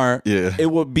Walmart,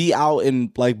 it would be out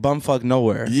in like bumfuck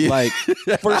nowhere. Yeah. Like,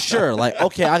 for sure. Like,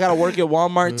 okay, I got to work at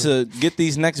Walmart to get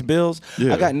these next bills.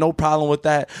 Yeah. I got no problem with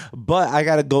that. But I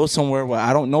got to go somewhere where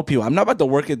I don't know people. I'm not about to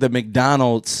work at the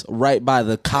McDonald's right by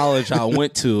the college I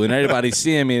went to, and everybody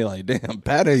seeing me like, damn,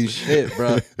 Pat ain't shit,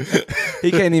 bro.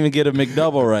 He can't even get a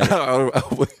McDouble right.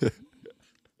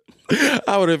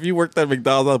 I would if you worked at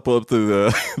McDonald's, I'd pull up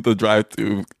to the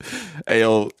drive-thru. Hey,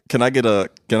 yo,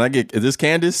 is this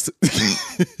Candace?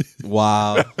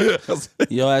 Wow.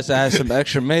 Yo, ass to have some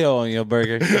extra mayo on your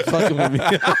burger. You're fucking with me.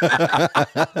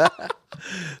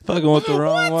 Fucking with the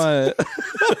wrong one.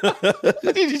 What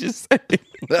did you just say?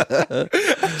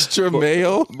 Extra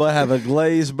mayo? But have a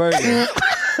glazed burger.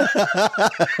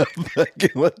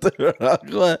 Fucking with the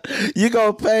wrong one. You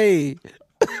gonna pay.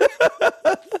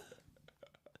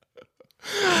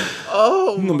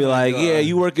 Oh, I'm gonna be like, God. Yeah,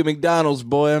 you work at McDonald's,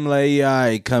 boy. I'm like, yeah, all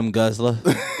right, come guzzler.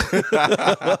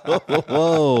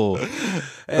 Whoa,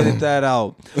 edit that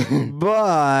out.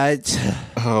 But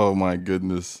oh my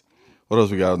goodness, what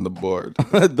else we got on the board?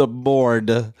 The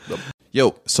board.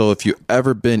 Yo, so if you've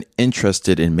ever been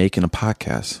interested in making a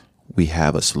podcast, we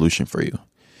have a solution for you.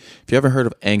 If you haven't heard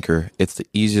of Anchor, it's the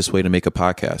easiest way to make a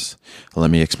podcast.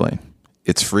 Let me explain.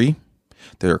 It's free.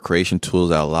 There are creation tools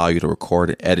that allow you to record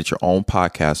and edit your own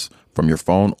podcast from your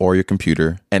phone or your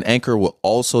computer. And Anchor will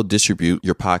also distribute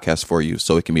your podcast for you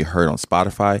so it can be heard on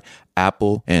Spotify,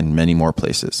 Apple, and many more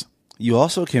places. You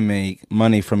also can make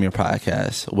money from your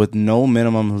podcast with no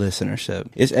minimum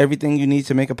listenership. It's everything you need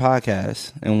to make a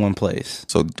podcast in one place.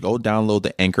 So go download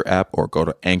the Anchor app or go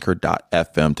to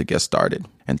anchor.fm to get started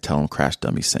and tell them Crash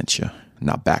Dummy sent you.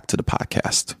 Now back to the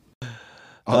podcast.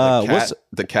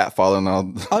 The cat falling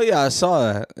on. Oh yeah, I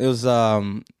saw that. It was I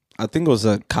think it was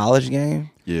a college game.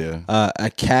 Yeah.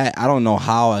 A cat. I don't know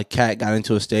how a cat got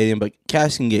into a stadium, but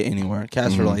cats can get anywhere.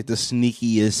 Cats are like the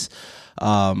sneakiest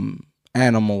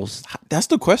animals. That's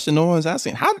the question no one's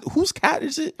asking. Whose cat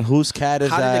is it? Whose cat is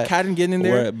that? How did the cat get in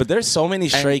there? But there's so many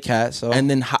stray cats. So. And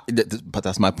then, but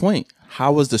that's my point.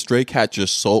 How was the stray cat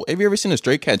just so? Have you ever seen a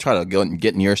stray cat try to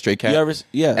get near a stray cat?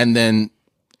 Yeah. And then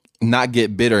not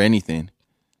get bit or anything.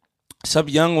 Some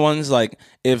young ones, like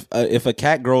if a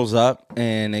cat grows up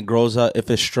and it grows up,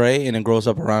 if it's stray and it grows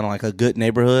up around like a good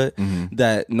neighborhood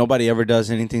that nobody ever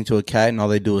does anything to a cat and all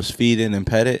they do is feed it and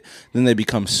pet it, then they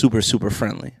become super, super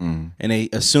friendly. And they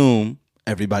assume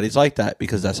everybody's like that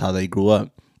because that's how they grew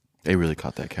up. They really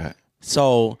caught that cat.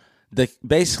 So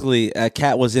basically a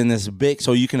cat was in this big,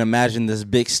 so you can imagine this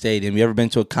big stadium. You ever been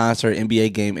to a concert,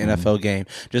 NBA game, NFL game?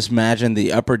 Just imagine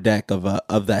the upper deck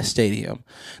of that stadium.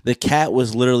 The cat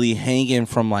was literally hanging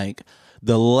from like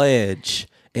the ledge,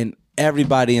 and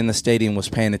everybody in the stadium was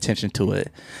paying attention to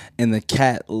it. And the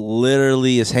cat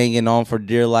literally is hanging on for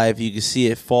dear life. You can see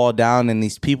it fall down, and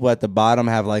these people at the bottom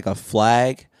have like a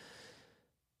flag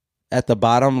at the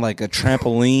bottom, like a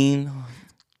trampoline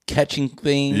catching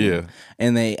thing. Yeah.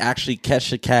 And they actually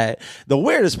catch the cat. The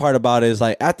weirdest part about it is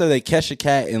like after they catch the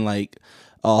cat and like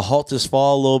halt his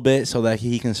fall a little bit so that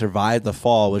he can survive the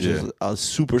fall, which is a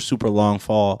super, super long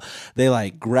fall, they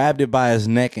like grabbed it by his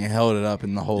neck and held it up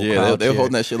in the whole crowd. Yeah, they were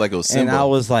holding that shit like it was Simba. And I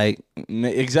was like,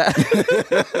 exactly.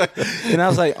 And I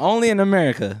was like, only in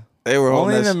America. They were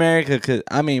only in America, cause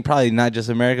I mean, probably not just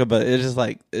America, but it's just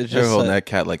like it's just. They were holding that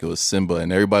cat like it was Simba,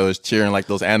 and everybody was cheering like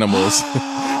those animals.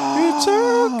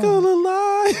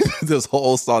 This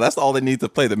whole song. That's all they need to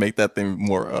play to make that thing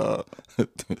more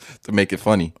to make it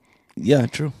funny. Yeah,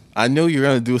 true. I knew you were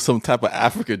gonna do some type of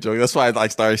Africa joke. That's why I like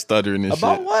started stuttering and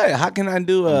about shit. What? How can I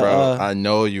do a? Bro, I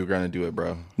know you were gonna do it,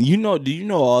 bro. You know? Do you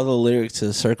know all the lyrics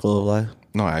to "Circle of Life"?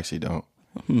 No, I actually don't.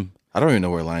 I don't even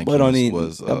know where Lion King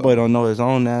was. That boy don't know his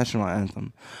own national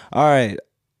anthem. All right,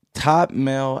 top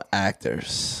male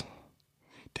actors.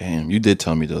 Damn, you did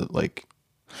tell me to like.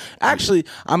 Actually,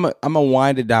 I'm a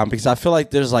wind it down because I feel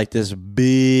like there's like this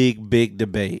big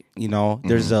debate. You know,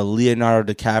 there's a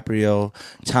Leonardo DiCaprio,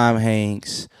 Tom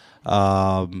Hanks,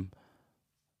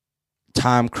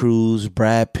 Tom Cruise,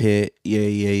 Brad Pitt.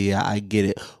 Yeah. I get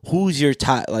it. Who's your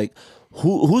top? Like,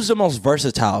 who's the most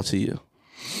versatile to you?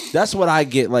 That's what I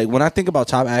get. Like, when I think about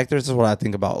top actors, that's what I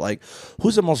think about. Like,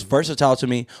 who's the most versatile to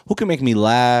me? Who can make me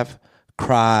laugh,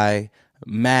 cry,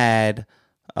 mad?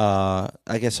 I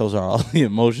guess those are all the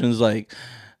emotions. Like,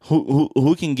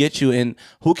 who can get you and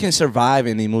who can survive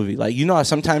any movie? Like, you know how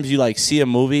sometimes you like see a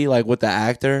movie like with the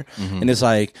actor and it's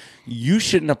like, you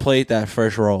shouldn't have played that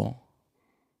first role.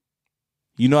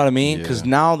 You know what I mean? Because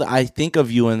now that I think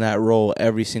of you in that role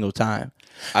every single time.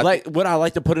 Like, what I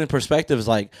like to put in perspective is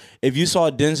like, if you saw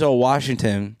Denzel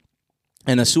Washington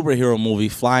in a superhero movie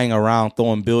flying around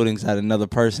throwing buildings at another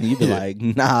person, you'd be like,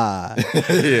 nah.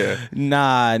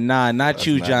 Nah, not that's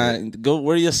you, John. Go,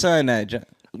 where your son at?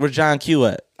 Where's John Q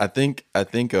at? I think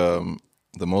the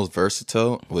most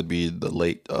versatile would be the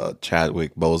late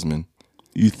Chadwick Boseman.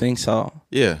 You think so?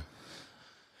 Yeah.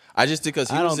 I just because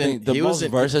he was in the most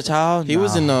versatile. He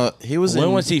was in.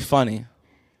 When was he funny?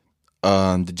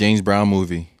 The James Brown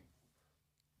movie.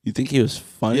 You think he was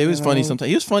funny? Yeah, he was funny sometimes.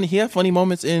 He was funny. He had funny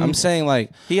moments in. I'm saying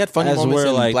like he had funny moments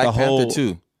in like Black Panther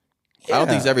too. Yeah. I don't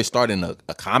think he's ever starred in a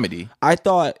comedy. I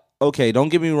thought. Okay, don't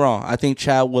get me wrong. I think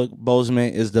Chadwick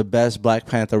Boseman is the best Black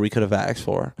Panther we could have asked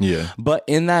for. Yeah. But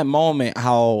in that moment,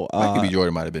 how Michael B.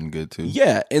 Jordan might have been good too.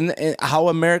 Yeah, and how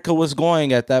America was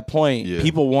going at that point,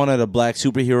 people wanted a black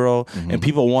superhero, and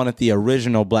people wanted the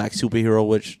original black superhero,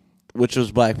 which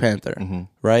was Black Panther,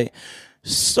 right?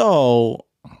 So,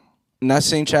 not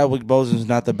saying Chadwick Boseman is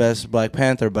not the best Black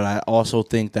Panther, but I also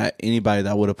think that anybody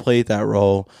that would have played that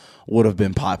role would have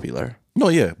been popular. No,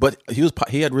 yeah, but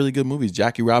he had really good movies.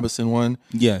 Jackie Robinson one,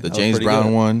 the James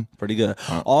Brown one, pretty good.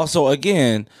 Also,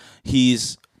 again,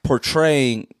 he's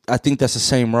portraying. I think that's the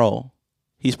same role.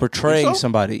 He's portraying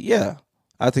somebody. Yeah,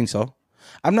 I think so.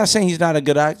 I'm not saying he's not a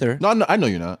good actor. No, I know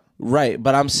you're not. Right,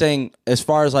 but I'm saying as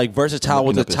far as like versatile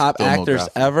with the top actors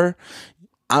ever,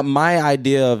 my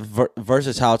idea of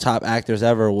versatile top actors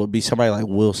ever would be somebody like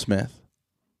Will Smith.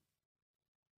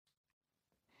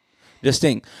 Just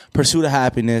think, Pursuit of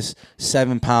Happiness,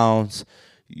 7 pounds,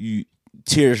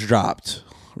 tears dropped,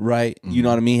 right? You know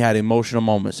what I mean? He had emotional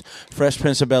moments. Fresh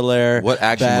Prince of Bel-Air. What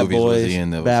action movies was he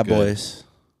in that was Bad good? Boys.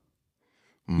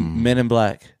 Men in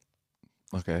Black.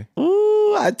 Okay.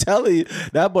 Ooh, I tell you,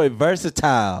 that boy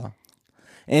versatile.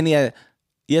 And you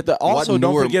have to also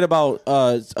don't forget about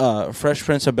Fresh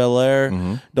Prince of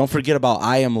Bel-Air. Don't forget about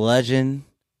I Am Legend.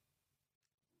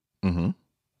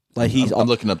 Like I'm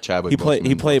looking up Chadwick.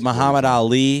 He played Muhammad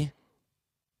Ali.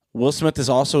 Will Smith is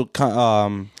also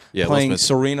playing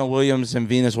Serena Williams and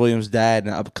Venus Williams' dad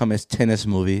in an upcoming tennis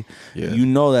movie. Yeah. You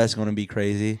know that's going to be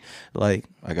crazy. Like,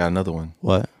 I got another one.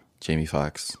 What? Jamie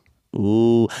Foxx.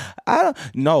 Ooh,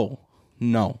 no.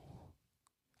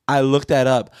 I looked that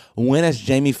up. When has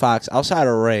Jamie Foxx, outside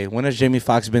of Ray, when has Jamie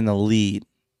Foxx been the lead?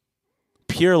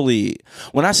 Pure lead.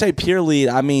 When I say pure lead,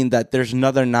 I mean that there's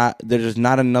not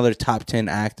another top 10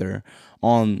 actor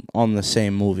on the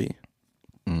same movie.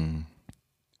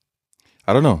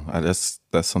 I don't know. That's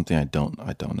something I don't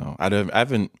know. I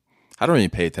don't really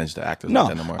pay attention to actors like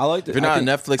that no more. I like. If you're not on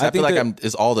Netflix, I feel like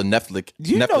it's all the Netflix.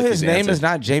 Do you know his name is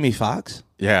not Jamie Foxx?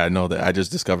 Yeah, I know that. I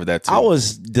just discovered that too. I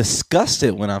was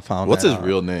disgusted when I found What's that his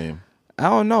real name? I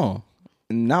don't know.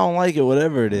 And I don't like it,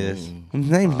 whatever it is. His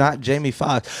name's not Jamie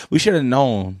Foxx. We should have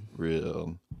known.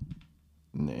 Real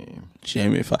name.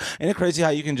 Jamie Foxx. Ain't it crazy how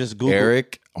you can just Google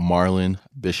Eric Marlon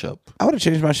Bishop? I would have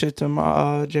changed my shit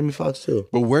to Jamie Foxx too.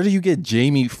 But where do you get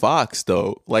Jamie Foxx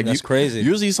though? Like that's crazy.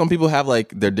 Usually some people have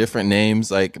like their different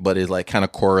names, like, but it like kind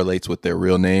of correlates with their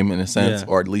real name in a sense,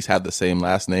 or at least have the same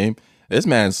last name. This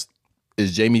man's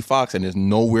is Jamie Foxx, and there's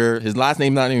nowhere his last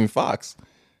name's not even Foxx.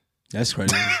 That's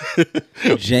crazy.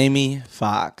 Jamie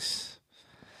Foxx.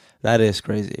 That is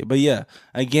crazy. But yeah,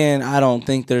 again, I don't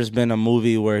think there's been a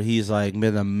movie where he's like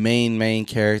been the main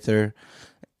character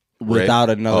without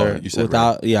another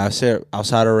without Ray. I said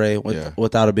outside of Ray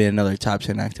without it being another top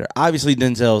 10 actor. Obviously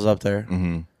Denzel's up there.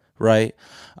 Right?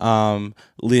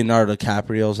 Leonardo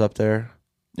DiCaprio's up there.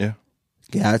 Yeah.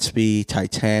 Gatsby,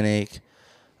 Titanic.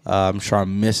 I'm sure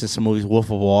I'm missing some movies.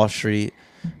 Wolf of Wall Street.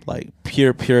 Like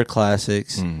pure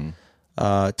classics.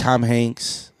 Tom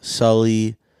Hanks,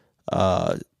 Sully,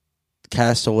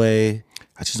 Castaway.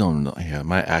 I just don't know. Yeah,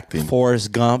 my acting.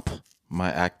 Forrest Gump.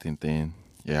 My acting thing.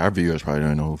 Yeah, our viewers probably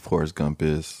don't know who Forrest Gump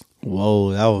is.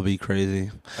 Whoa, that would be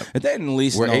crazy. And then at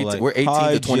least we're 18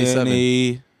 to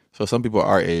 27. So some people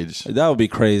our age. That would be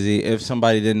crazy if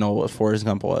somebody didn't know what Forrest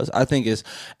Gump was. I think it's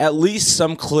at least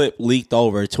some clip leaked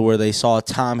over to where they saw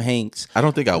Tom Hanks. I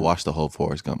don't think I watched the whole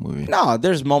Forrest Gump movie. No,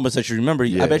 there's moments that you remember.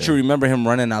 I bet you remember him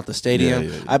running out the stadium.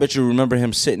 Yeah. I bet you remember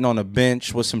him sitting on a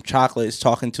bench with some chocolates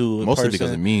talking to a Mostly person.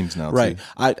 because of memes now, right. too.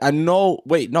 I know.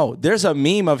 Wait, no. There's a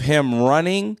meme of him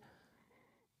running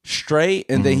straight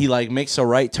and then he like makes a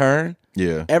right turn.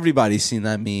 Yeah. Everybody's seen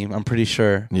that meme, I'm pretty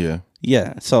sure. Yeah.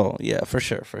 Yeah. So, yeah, for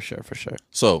sure.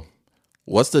 So,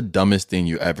 what's the dumbest thing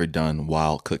you ever done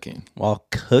while cooking? While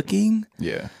cooking?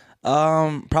 Yeah.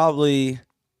 Probably,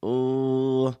 I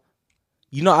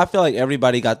feel like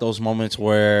everybody got those moments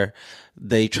where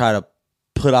they try to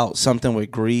put out something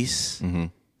with grease,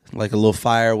 like a little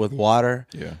fire with water.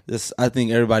 Yeah. I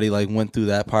think everybody like went through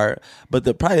that part. But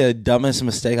probably the dumbest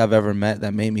mistake I've ever met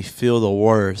that made me feel the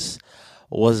worst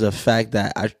was the fact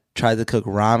that I tried to cook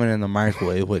ramen in the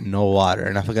microwave with no water,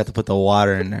 and I forgot to put the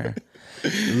water in there.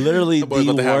 Literally the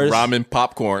worst. Ramen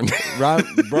popcorn.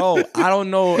 Bro, I don't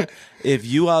know if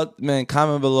you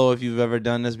comment below if you've ever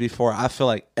done this before. I feel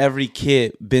like every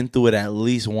kid been through it at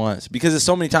least once because it's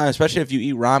so many times, especially if you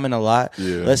eat ramen a lot.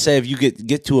 Yeah. Let's say if you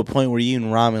get to a point where you're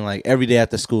eating ramen like every day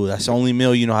after school, that's the only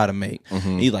meal you know how to make.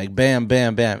 You like bam,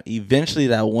 bam, bam. Eventually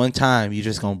that one time you're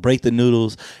just going to break the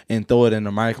noodles and throw it in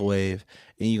the microwave.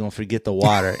 And you're going to forget the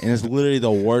water. And it's literally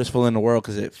the worst feeling in the world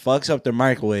because it fucks up the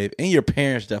microwave. And your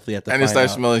parents definitely have to find out. And it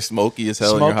starts smelling smoky as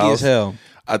hell in your house. Smoky as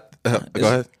hell. Go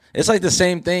ahead. It's like the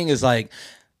same thing as like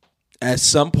at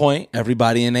some point,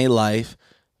 everybody in their life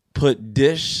put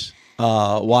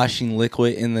washing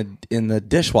liquid in the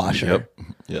dishwasher.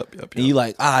 Yep. And you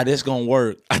like, this gonna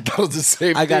work. I thought it was the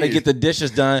same I gotta thing. get the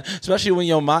dishes done. Especially when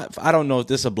your mom, I don't know if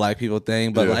this is a black people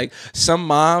thing, but like some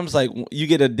moms, like you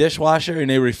get a dishwasher and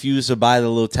they refuse to buy the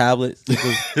little tablets.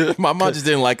 My mom just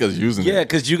didn't like us using it. Yeah,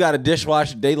 because you got a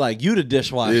dishwasher. They like you the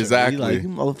dishwasher. Exactly. You like, you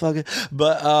motherfucker.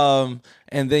 But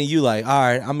and then you like, all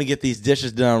right, I'm gonna get these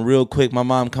dishes done real quick. My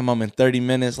mom come home in 30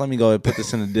 minutes. Let me go ahead and put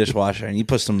this in the dishwasher. And you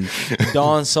put some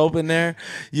Dawn soap in there.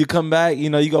 You come back, you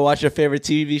go watch your favorite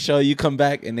TV show. You come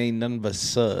back and ain't nothing but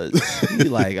suds. You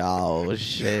like, oh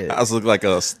shit. I was look like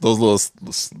those little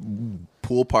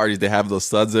pool parties. They have those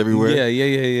suds everywhere.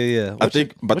 Yeah. I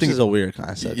think is a weird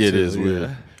concept. It is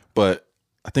weird. But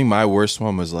I think my worst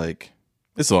one was like,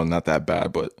 it's all not that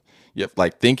bad, but yeah,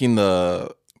 like thinking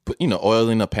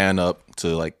oiling a pan up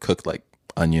to like cook like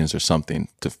onions or something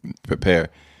to prepare,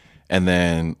 and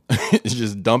then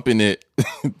just dumping the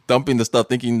stuff,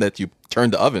 thinking that you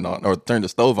turned the oven on or turned the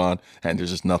stove on, and there's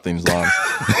just nothing's on.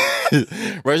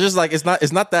 Where it's just like it's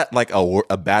not that like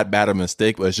a bad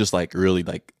mistake, but it's just like really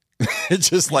like it's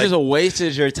just like just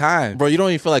wasted your time, bro. You don't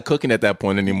even feel like cooking at that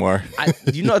point anymore.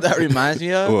 You know what that reminds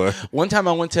me of? What? One time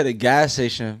I went to the gas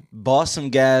station, bought some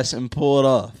gas, and pulled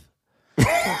off.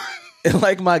 And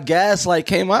like my gas like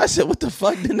came out. I said, what the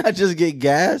fuck? Didn't I just get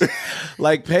gas?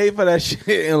 Like paid for that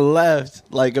shit and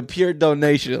left. Like a pure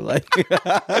donation. Like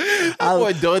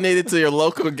I donated to your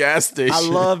local gas station. I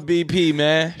love BP,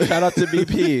 man. Shout out to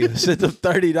BP. Sent them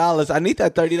 $30. I need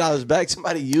that $30 back.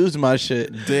 Somebody used my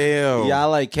shit. Damn. Yeah, I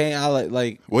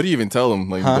like what do you even tell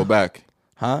them? Like go back.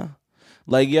 Huh?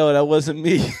 Like, yo, that wasn't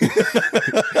me.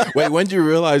 Wait, when did you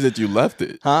realize that you left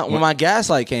it? Huh? When my gas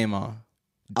light came on.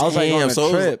 I was like on a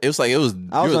trip. It was I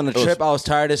was on a trip. I was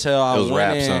tired as hell. I was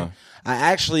raps, huh? I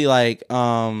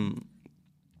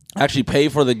actually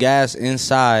paid for the gas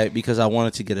inside because I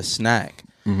wanted to get a snack.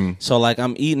 So like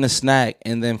I'm eating a snack,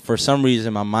 and then for some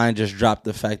reason my mind just dropped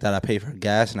the fact that I paid for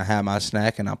gas and I had my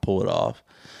snack and I pulled it off.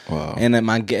 Wow. And then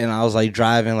I was like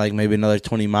driving like maybe another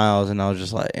 20 miles, and I was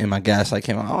just like, and my gas light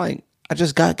came on. I'm like, I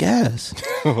just got gas.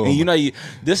 And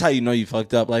this is how you know you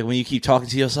fucked up. Like when you keep talking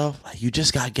to yourself, like you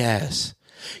just got gas.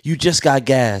 You just got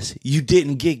gas. You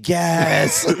didn't get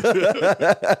gas.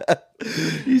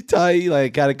 You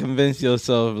like gotta convince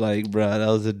yourself, like, bro, that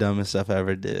was the dumbest stuff I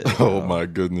ever did. Oh my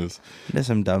goodness, there's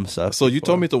some dumb stuff. So you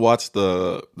told me to watch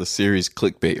the series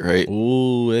Clickbait, right?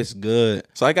 Ooh, it's good.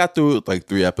 So I got through like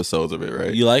 3 episodes of it,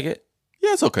 right? You like it?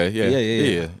 Yeah, it's okay.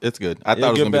 Yeah. It's good. I thought it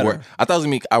was gonna be worse. I thought it was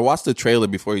gonna be. I watched the trailer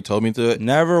before you told me to it.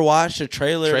 Never watched the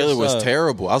trailer. The trailer was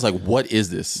terrible. I was like, "What is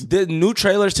this?" The new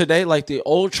trailers today, like the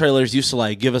old trailers, used to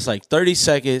like give us like 30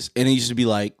 seconds, and it used to be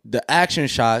like the action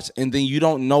shots, and then you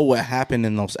don't know what happened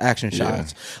in those action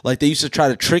shots. Like they used to try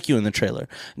to trick you in the trailer.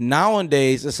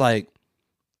 Nowadays, it's like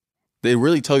they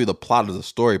really tell you the plot of the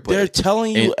story, but they're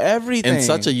telling you everything. And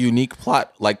such a unique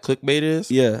plot, like Clickbait is.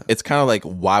 Yeah, it's kind of like,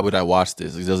 why would I watch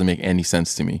this? It doesn't make any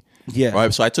sense to me. Yeah.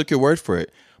 Right. So I took your word for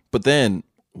it. But then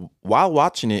while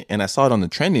watching it and I saw it on the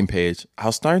trending page, I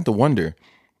was starting to wonder,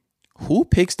 who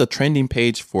picks the trending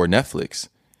page for Netflix?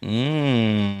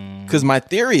 Because my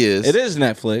theory is it is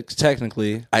Netflix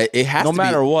technically. It has no to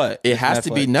matter be, what. It has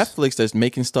to be Netflix that's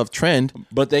making stuff trend.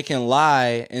 But they can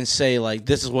lie and say like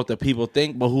this is what the people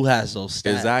think. But who has those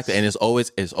stats? Exactly, and it's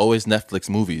always Netflix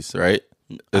movies, right?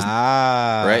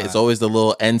 Right. It's always the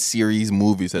little end series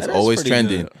movies that's always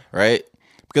trending, right?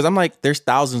 Because I'm like, there's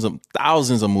thousands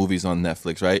of movies on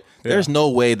Netflix, right? Yeah. There's no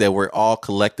way that we're all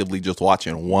collectively just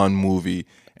watching one movie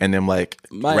and then like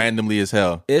randomly as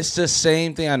hell. It's the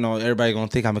same thing. I know everybody gonna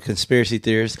think I'm a conspiracy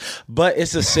theorist, but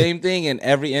it's the same thing in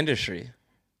every industry.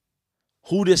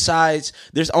 Who decides?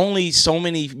 There's only so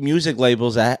many music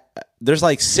labels that. There's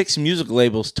like 6 music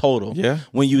labels total. Yeah.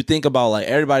 When you think about like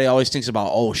everybody always thinks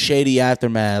about Shady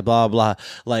Aftermath, blah blah.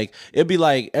 Like it'd be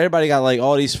like everybody got like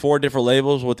all these 4 different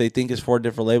labels, what they think is 4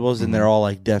 different labels, and they're all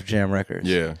like Def Jam Records.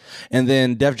 Yeah. And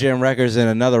then Def Jam Records and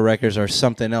another records are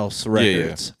something else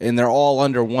records. Yeah. And they're all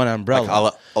under one umbrella.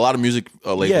 Like a lot of music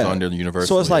labels under the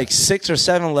Universal. So it's like 6 or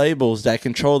 7 labels that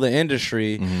control the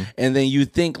industry, and then you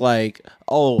think like,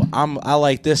 I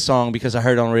like this song because I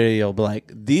heard it on radio. But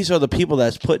like these are the people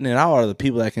that's putting it out are the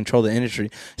people that control the industry.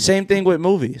 Same thing with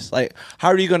movies. Like how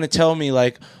are you going to tell me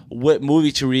like what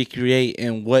movie to recreate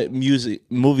and what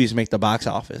movies make the box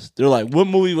office? They're like, what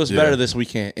movie was better this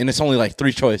weekend? And it's only like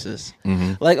 3 choices.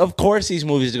 Like of course these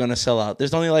movies are going to sell out.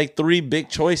 There's only like 3 big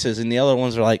choices and the other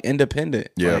ones are like independent.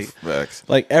 Yeah, like, facts.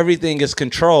 Like everything is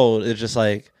controlled. It's just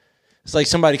like it's like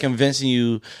somebody convincing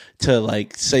you to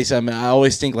like say something. I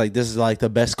always think like this is like the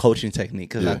best coaching technique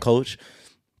because I coach.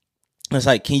 It's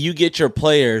like, can you get your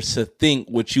players to think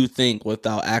what you think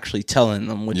without actually telling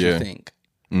them what you think?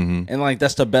 And like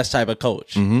that's the best type of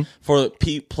coach for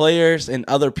players and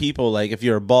other people. Like if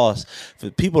you're a boss,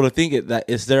 for people to think that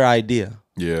it's their idea.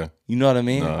 Yeah, you know what I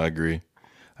mean? No, I agree.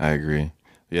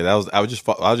 Yeah, I was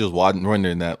just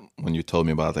wondering that when you told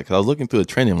me about that because I was looking through the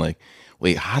trend. I'm like,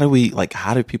 wait, how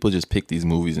do people just pick these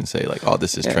movies and say like, oh,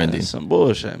 this is trending? Some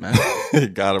bullshit, man.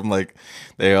 God, I'm like,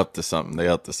 they up to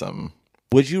something.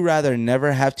 Would you rather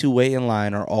never have to wait in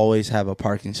line or always have a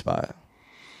parking spot?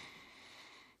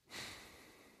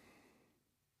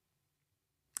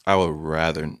 I would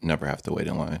rather never have to wait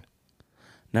in line.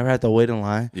 Never have to wait in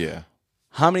line? Yeah.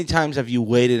 How many times have you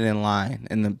waited in line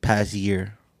in the past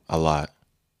year? A lot.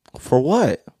 For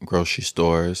what? Grocery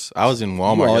stores. I was in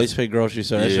Walmart. You always pick grocery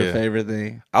store. That's your favorite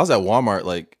thing. I was at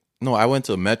Walmart I went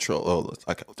to Metro. Oh,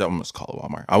 I almost call it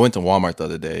Walmart. I went to Walmart the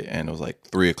other day and it was like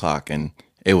 3:00 and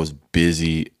it was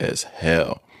busy as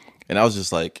hell. And I was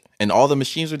just like, and all the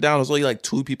machines were down. There was only like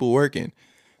 2 people working.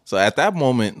 So at that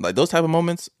moment, like those type of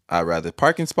moments, I'd rather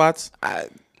parking spots.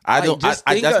 That's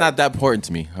not that important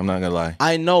to me. I'm not gonna lie.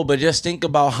 I know, but just think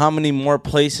about how many more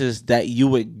places that you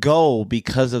would go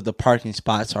because of the parking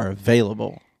spots are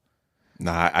available.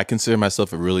 Nah, I consider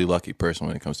myself a really lucky person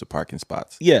when it comes to parking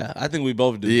spots. Yeah, I think we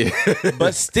both do. Yeah.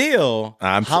 But still,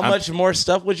 how much more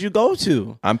stuff would you go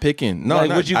to? I'm picking. No,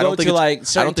 would you go to like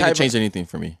certain I don't think it changed anything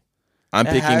for me. I'm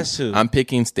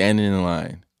picking standing in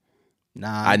line.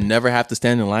 Nah. I never have to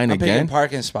stand in line again. I'm picking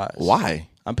parking spots. Why?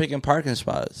 I'm picking parking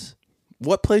spots.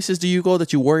 What places do you go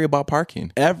that you worry about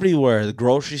parking? Everywhere. The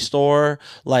grocery store.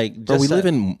 Like, bro, we live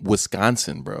in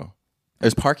Wisconsin, bro.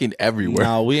 There's parking everywhere.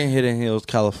 No, we in Hidden Hills,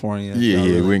 California.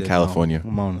 Yeah, we're in California.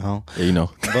 Come on now. Yeah, you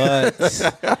know. But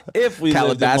if we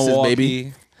lived in Milwaukee,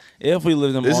 baby. If we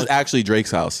lived in Milwaukee. This is actually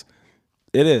Drake's house.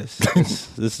 It is.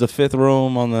 This is the 5th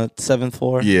room on the 7th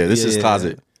floor. Yeah, this is his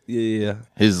closet. Yeah.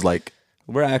 His like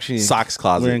we're actually socks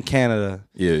closet. We're in Canada.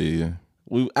 Yeah.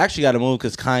 We actually got to move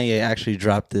because Kanye actually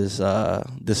dropped this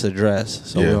address,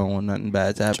 so we don't want nothing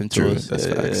bad to happen to us. That's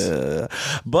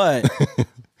facts. But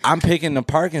I'm picking the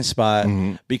parking spot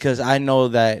because I know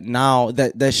that now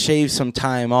that shaves some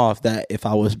time off. That if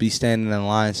I was be standing in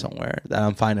line somewhere, that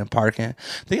I'm finding parking.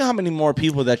 Think how many more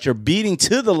people that you're beating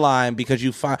to the line because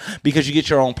you get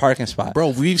your own parking spot. Bro,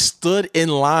 we've stood in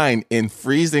line in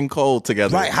freezing cold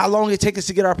together. Right? How long did it take us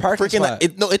to get our parking spot?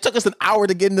 It took us an hour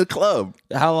to get in the club.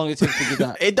 How long it took to get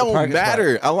that? It don't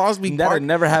matter. How long as we that'll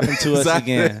never happen to us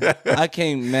again. I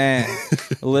can't, man.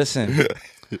 Listen.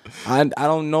 I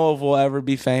don't know if we'll ever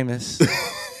be famous.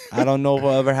 I don't know if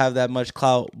we'll ever have that much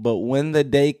clout. But when the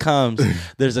day comes,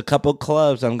 there's a couple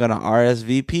clubs I'm going to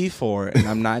RSVP for, and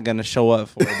I'm not going to show up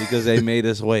for because they made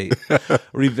us wait.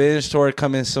 Revenge tour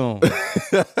coming soon.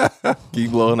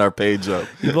 Keep blowing our page up.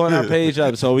 Keep blowing our page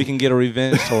up so we can get a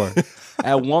revenge tour.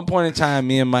 At one point in time,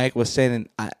 me and Mike was standing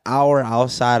an hour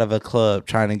outside of a club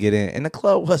trying to get in, and the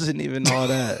club wasn't even all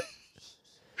that.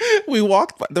 We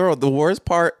walked by. The worst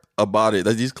part about it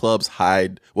that these clubs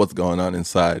hide what's going on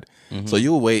inside. So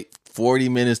you will wait 40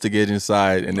 minutes to get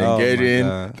inside, and then get in.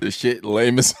 God. The shit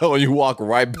lame as hell, and you walk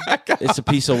right back out. It's a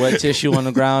piece of wet tissue on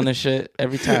the ground and shit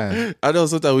every time. I know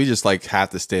sometimes we just like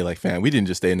have to stay. Like, fam, we didn't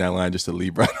just stay in that line just to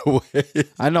leave right away.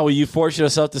 I know you force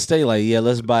yourself to stay. Like, yeah,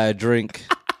 let's buy a drink.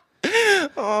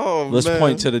 Let's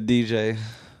point to the DJ.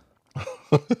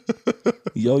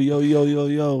 Yo.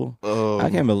 I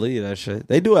can't believe that shit.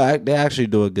 They actually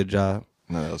do a good job.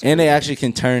 No, and they actually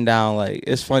can turn down, like,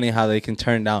 it's funny how they can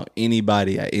turn down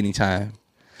anybody at any time.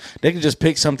 They can just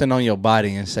pick something on your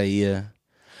body and say, yeah.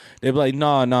 They be like,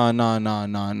 nah.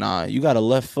 You got a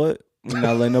left foot? You're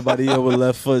not letting nobody in with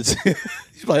left foot. You're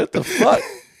like, what the fuck?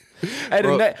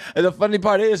 And the funny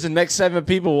part is the next 7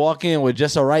 people walk in with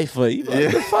just a right foot. You like,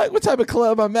 what the fuck? What type of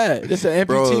club I'm at? This an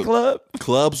amputee club?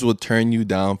 Clubs will turn you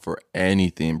down for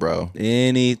anything, bro.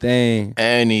 Anything.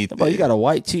 Bro, you got a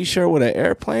white t-shirt with an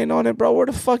airplane on it, bro. Where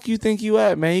the fuck you think you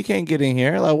at, man? You can't get in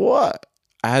here. Like, what?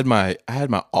 I had my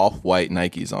off-white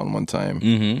Nikes on one time.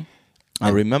 Mm-hmm. I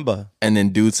remember. And then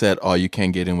dude said, oh, you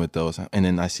can't get in with those. And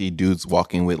then I see dudes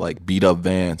walking with like beat up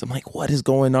Vans. I'm like, what is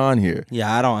going on here?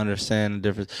 Yeah, I don't understand the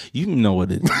difference. You know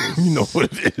what it is. You know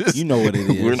what it is. You know what it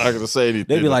is. We're not going to say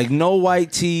anything. They be like, no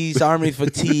white tees, Army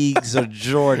fatigues, or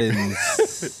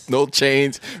Jordans. No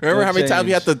chains. Remember how many times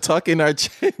we had to tuck in our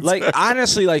chains? Like,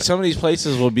 honestly, like some of these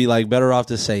places would be like better off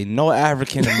to say no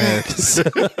African Americans.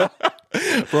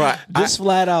 Bro, just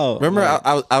flat out. Remember,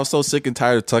 like, I was so sick and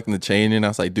tired of tucking the chain in. I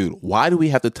was like, dude, why do we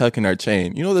have to tuck in our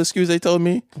chain? You know the excuse they told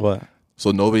me? What?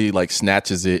 So nobody like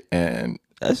snatches it, and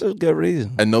that's a good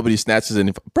reason. And nobody snatches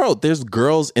it. Bro, there's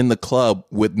girls in the club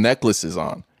with necklaces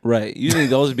on. Right. Usually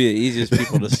those would be the easiest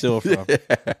people to steal from. Yeah.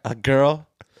 A girl.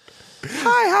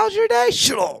 Hi, how's your day?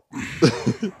 Shut up.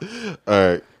 All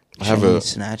right. I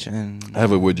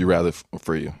have a would you rather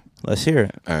for you. Let's hear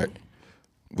it. All right.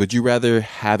 Would you rather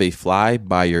have a fly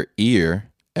by your ear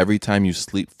every time you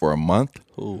sleep for a month?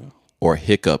 Ooh. Or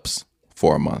hiccups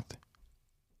for a month?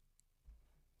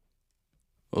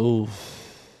 Ooh.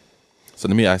 So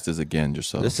let me ask this again, just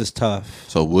so. This is tough.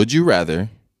 So would you rather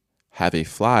have a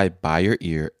fly by your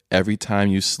ear every time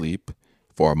you sleep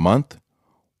for a month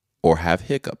or have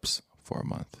hiccups for a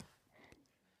month?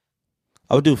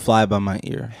 I would do fly by my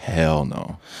ear. Hell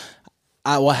no.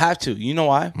 I will have to. You know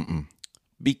why?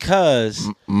 Because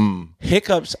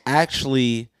hiccups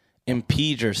actually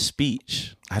impede your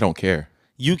speech. I don't care.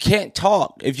 You can't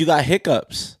talk if you got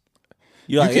hiccups.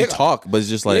 You can talk, but it's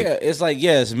just like...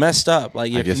 Yeah, it's messed up.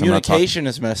 Like your communication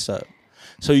is messed up.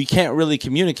 So you can't really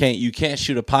communicate. You can't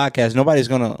shoot a podcast. Nobody's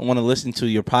going to want to listen to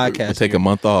your podcast. We'll take a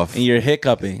month off. And you're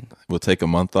hiccuping. We'll take a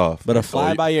month off. But a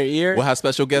fly by your ear... We'll have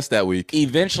special guests that week.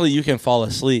 Eventually you can fall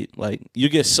asleep. Like you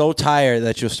get so tired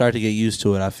that you'll start to get used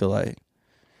to it, I feel like.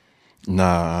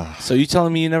 Nah. So you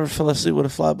telling me you never fell asleep with a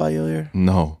fly by your ear?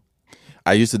 No.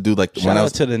 I used to do like Shout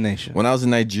out to the nation. When I was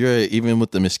in Nigeria, even with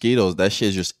the mosquitoes, that shit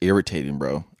is just irritating,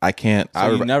 bro. I can't.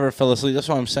 So you never fell asleep. That's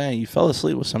what I'm saying. You fell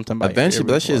asleep with something by eventually, your ear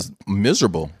but that shit is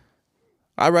miserable.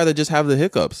 I'd rather just have the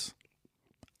hiccups.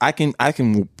 I can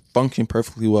function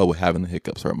perfectly well with having the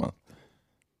hiccups for a month.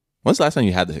 When's the last time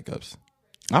you had the hiccups?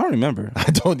 I don't remember.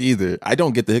 I don't either. I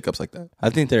don't get the hiccups like that. I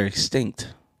think they're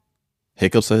extinct.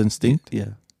 Hiccups are extinct? Yeah.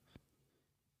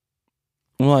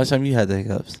 When the last time you had the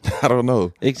hiccups? I don't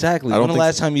know. Exactly. When the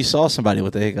last time you saw somebody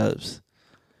with the hiccups?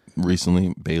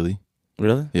 Recently, Bailey.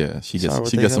 Really? Yeah, she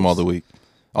gets them all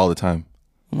the time.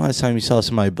 When the last time you saw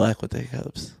somebody black with the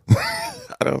hiccups?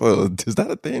 I don't know. Is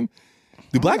that a thing?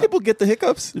 Do black people get the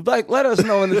hiccups? Black, let us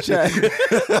know in the chat.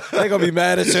 They're going to be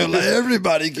mad at you. Like,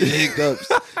 everybody get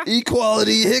hiccups.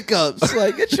 Equality hiccups.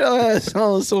 Like, get your ass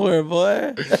on somewhere,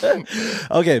 boy.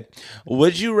 Okay.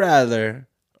 Would you rather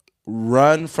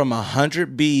run from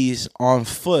 100 bees on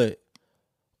foot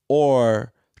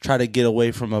or try to get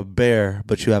away from a bear,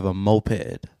 but you have a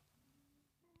moped?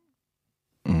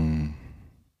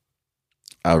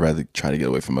 I'd rather try to get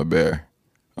away from a bear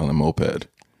on a moped.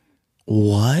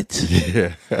 What?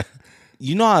 Yeah.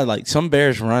 You know how like some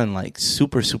bears run like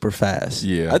super, super fast.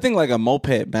 Yeah. I think like a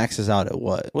moped maxes out at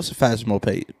what? What's the fastest moped?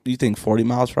 Do you think 40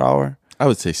 miles per hour? I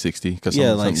would say 60.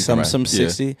 Yeah, like some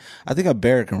 60. Yeah. I think a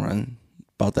bear can run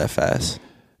about that fast.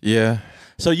 Yeah.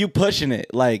 So you pushing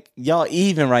it. Like y'all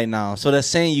even right now. So that's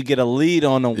saying you get a lead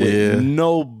on them with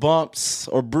no bumps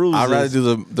or bruises. I'd rather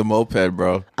do the moped,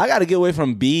 bro. I got to get away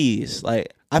from bees.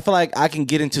 Like I feel like I can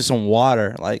get into some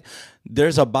water. Like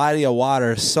there's a body of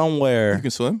water somewhere. You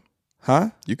can swim?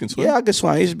 Huh? You can swim? Yeah, I can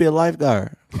swim. I used to be a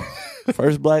lifeguard.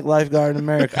 First black lifeguard in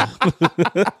America.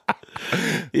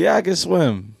 Yeah, I can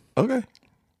swim. Okay.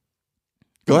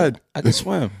 Go ahead. I can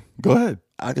swim. Go ahead.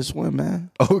 I can swim, man.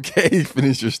 Okay,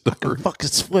 finish your story. I can fucking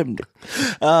swim.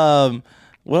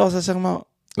 What else was I talking about?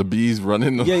 The bees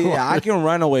running. Yeah. I can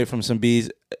run away from some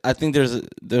bees. I think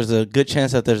there's a good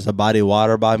chance that there's a body of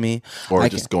water by me, or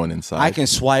just going inside. I can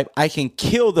swipe. I can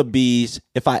kill the bees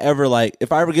if I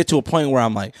ever get to a point where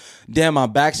I'm like, damn, my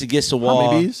back's against the wall.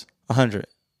 How many bees? 100.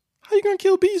 How you gonna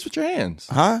kill bees with your hands?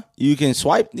 Huh? You can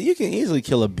swipe. You can easily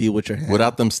kill a bee with your hands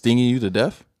without them stinging you to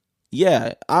death.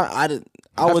 Yeah, I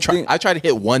tried to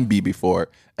hit one bee before,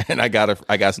 and I got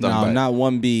stung. No, by not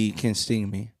one bee can sting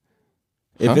me.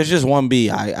 If it's just one bee,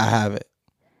 I have it.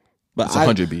 But it's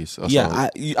 100 bees.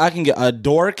 I can get a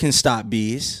door can stop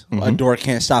bees. Mm-hmm. A door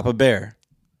can't stop a bear.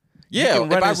 Yeah,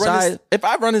 if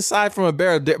I run inside from a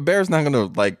bear's not gonna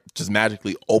like just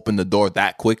magically open the door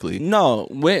that quickly. No,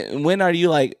 when are you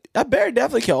like a bear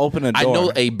definitely can open a door? I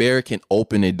know a bear can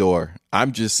open a door.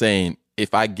 I'm just saying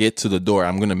if I get to the door,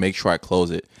 I'm gonna make sure I close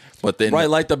it. But then, right,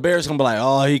 like the bear's gonna be like,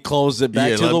 oh, he closed it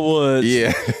back to the woods.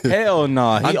 Yeah, hell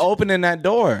no, he opening that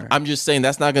door. I'm just saying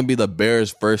that's not gonna be the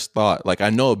bear's first thought. Like I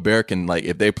know a bear can like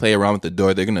if they play around with the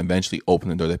door, they're gonna eventually open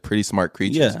the door. They're pretty smart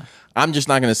creatures. Yeah. I'm just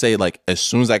not gonna say like as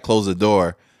soon as I close the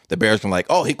door, the bear's gonna like,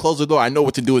 oh, he closed the door. I know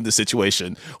what to do in this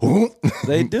situation.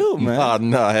 They do, man. Oh,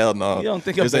 no, hell no. You don't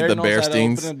think a bear knows how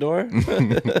to open a door?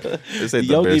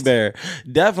 Yogi Bear,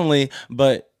 definitely,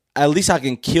 but. At least I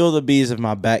can kill the bees if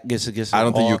my back gets against the wall. I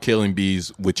don't think you're killing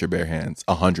bees with your bare hands.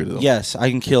 100 of them. Yes, I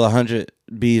can kill 100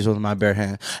 bees with my bare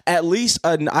hand. At least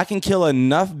I can kill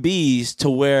enough bees to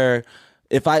where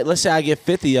if let's say I get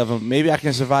 50 of them, maybe I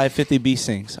can survive 50 bee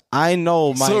stings. I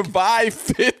know survive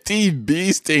 50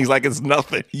 bee stings like it's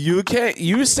nothing. You can't.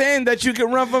 You saying that you can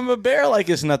run from a bear like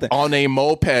it's nothing on a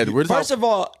moped? First of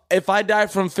all, if I die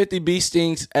from 50 bee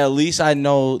stings, at least I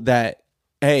know that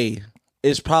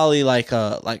it's probably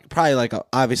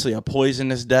obviously a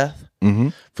poisonous death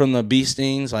from the bee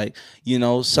stings. Like,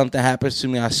 something happens to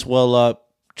me, I swell up,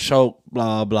 choke,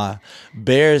 blah, blah.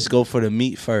 Bears go for the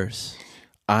meat first.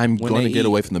 I'm going to get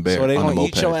away from the bear. So they're going to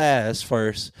eat your ass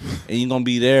first, and you're going to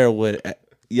be there with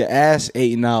your ass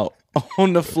eating out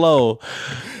on the floor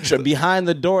behind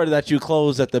the door that you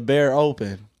closed that the bear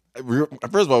opened.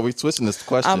 First of all, we're switching this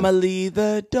question. I'm going to leave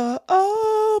the door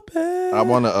open. I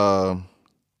want to...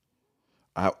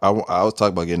 I was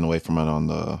talking about getting away from it on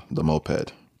the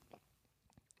moped.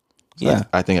 Yeah.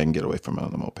 I think I can get away from it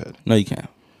on the moped. No, you can't.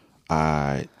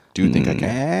 I do think I can.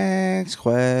 Next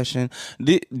question.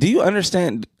 Do you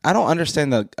understand? I don't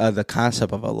understand the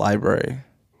concept of a library.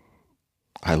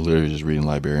 I literally just reading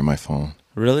library on my phone.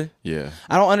 Really? Yeah.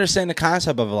 I don't understand the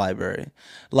concept of a library.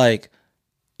 Like,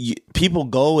 people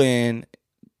go in,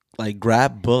 like,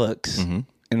 grab books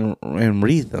and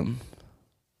read them.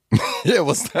 Yeah,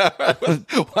 what's that?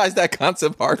 Why is that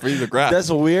concept hard for you to grasp? That's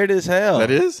weird as hell. That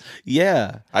is?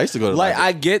 Yeah. I used to go to library.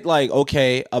 I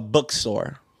get a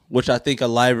bookstore, which I think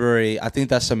I think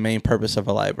that's the main purpose of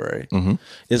a library. Mm-hmm.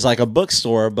 It's like a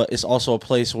bookstore, but it's also a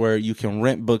place where you can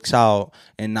rent books out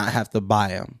and not have to buy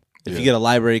them. If you get a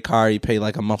library card, you pay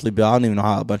like a monthly bill. I don't even know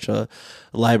how a bunch of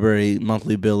library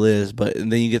monthly bill is, but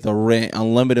then you get to rent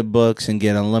unlimited books and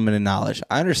get unlimited knowledge.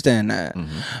 I understand that.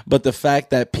 Mm-hmm. But the fact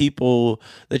that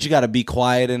that you got to be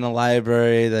quiet in the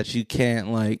library, that you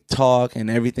can't like talk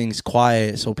and everything's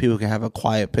quiet so people can have a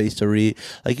quiet place to read.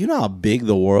 Like, you know how big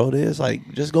the world is?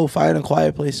 Like, just go find a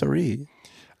quiet place to read.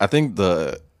 I think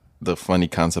the funny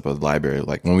concept of the library,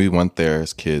 like when we went there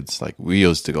as kids, like we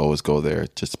used to always go there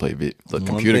just to play the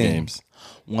computer games.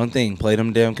 One thing, play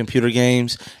them damn computer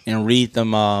games and read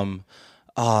them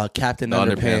Captain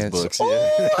Underpants books. Oh,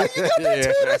 you got that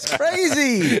too? That's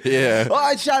crazy. Yeah.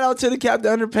 Oh, shout out to the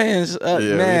Captain Underpants.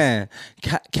 Man,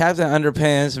 Captain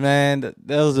Underpants, man, that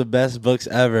was the best books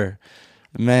ever.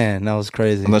 Man, that was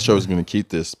crazy. I'm not sure I was going to keep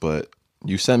this, but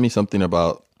you sent me something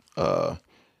about a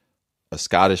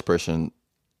Scottish person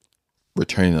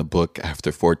returning a book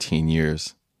after 14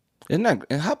 years. Isn't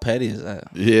that, how petty is that?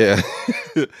 Yeah.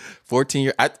 14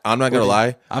 years. I'm not going to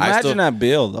lie. Imagine that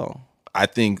bill, though. I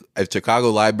think if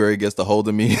Chicago Library gets a hold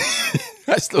of me,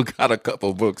 I still got a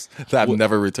couple books that I've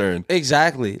never returned.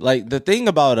 Exactly. Like, the thing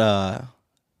about,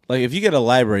 if you get a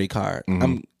library card,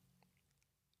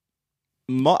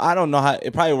 I don't know how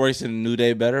it probably works in the new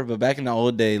day better, but back in the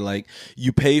old day, like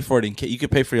you pay for it you could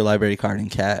pay for your library card in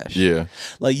cash. Yeah,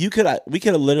 like we could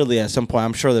have literally at some point.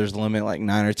 I'm sure there's a limit, like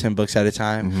 9 or 10 books at a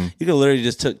time. Mm-hmm. You could literally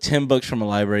just took 10 books from a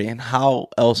library, and how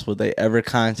else would they ever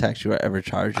contact you or ever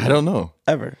charge you? I don't know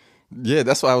ever. Yeah,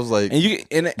 that's why I was like, and you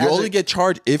only get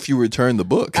charged if you return the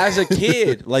book. As a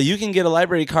kid, like you can get a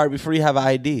library card before you have an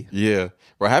ID. Yeah.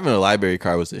 Well, having a library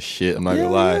card was the shit. I'm not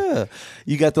gonna lie. Yeah,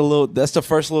 you got that's the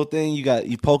first little thing.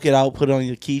 You poke it out, put it on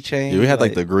your keychain. Yeah, we had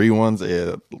like the green ones.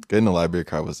 Yeah, getting a library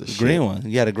card was the shit. Green one.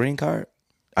 You had a green card?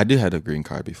 I did have a green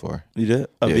card before. You did?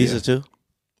 A Visa too?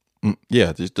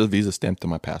 Yeah, just the visa stamped on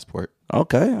my passport.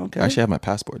 Okay. I actually have my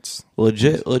passports.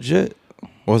 Legit. What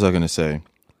was I going to say?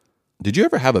 Did you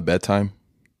ever have a bedtime?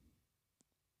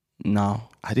 No.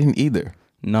 I didn't either.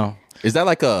 No. Is that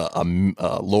like a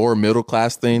lower middle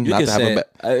class thing? You not to have a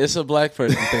it's a black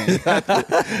person thing.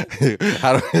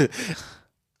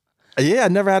 Yeah, I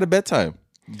never had a bedtime.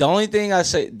 The only thing I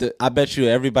say, I bet you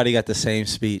everybody got the same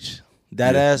speech.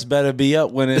 That ass better be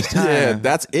up when it's time. Yeah,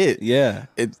 that's it. Yeah.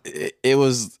 It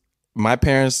was my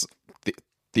parents'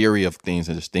 theory of things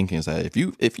and just thinking is that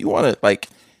if you want to, like,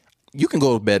 you can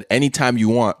go to bed anytime you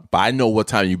want, but I know what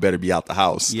time you better be out the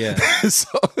house. Yeah.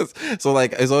 so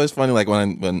like, it's always funny, like,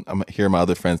 when I'm hearing my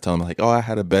other friends tell me, like, oh, I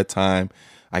had a bedtime,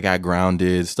 I got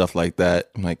grounded, stuff like that.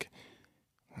 I'm like,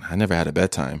 I never had a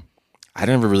bedtime. I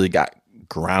never really got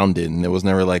grounded, and it was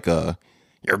never like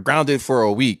you're grounded for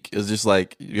a week. It's just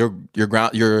like you're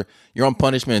on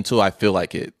punishment until I feel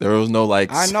like it. There was no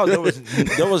like. I know there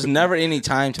was never any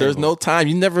time. There's no time.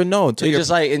 You never know until you're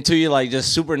like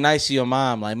just super nice to your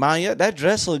mom. Like, Mom, yeah, that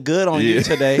dress looked good on you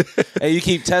today, and you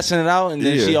keep testing it out, and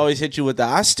then she always hit you with the,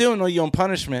 I still know you're on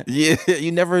punishment. Yeah,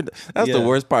 you never. That's the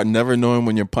worst part. Never knowing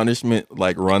when your punishment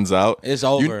like runs out. It's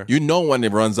over. You know when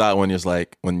it runs out when it's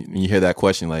like when you hear that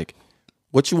question like,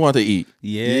 what you want to eat?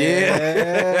 Yeah.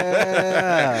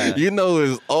 You know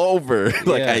it's over.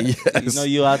 Like, you know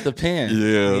you out the pen.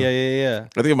 Yeah.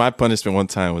 I think my punishment one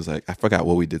time was like, I forgot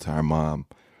what we did to our mom,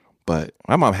 but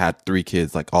my mom had 3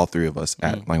 kids, like all 3 of us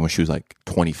at like when she was like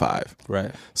 25.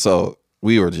 Right. So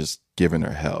we were just giving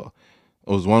her hell.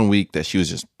 It was one week that she was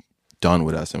just done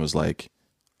with us and was like,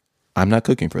 I'm not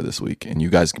cooking for this week and you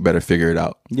guys better figure it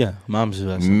out. Yeah. Mom's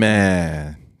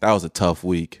Man, that was a tough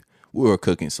week. We were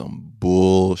cooking some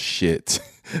bullshit.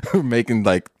 Making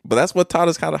but that's what taught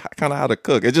us kind of how to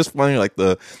cook. It's just funny, like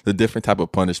the different type of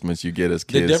punishments you get as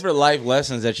kids. The different life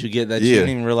lessons that you get that you didn't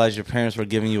even realize your parents were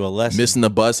giving you a lesson. Missing the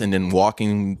bus and then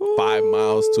walking 5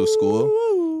 miles to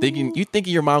school. Thinking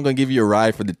your mom gonna give you a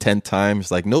ride for the 10th time.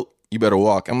 It's like, nope. You better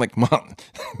walk. I'm like, Mom,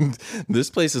 this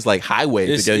place is like highway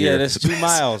to get here. Yeah, that's 2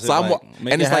 miles. So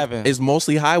it's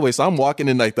mostly highway. So I'm walking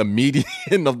in like the median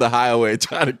of the highway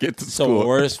trying to get to school. It's the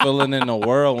worst feeling in the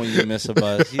world when you miss a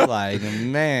bus. You like,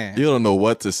 man. You don't know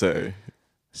what to say.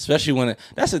 Especially when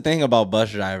that's the thing about bus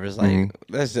drivers. Like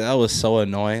that was so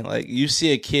annoying. Like you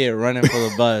see a kid running for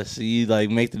the bus, you like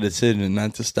make the decision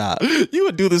not to stop. You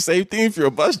would do the same thing if you're a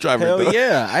bus driver. Hell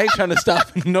yeah, I ain't trying to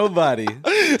stop nobody.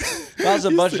 If I was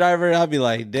a bus driver, I'd be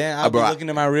like, damn, I'd be looking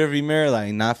in my rearview mirror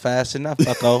like, not fast enough,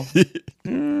 fucko.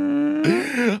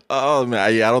 Oh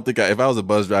man, yeah, I don't think if I was a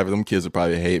bus driver, them kids would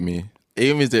probably hate me.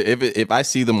 Even if I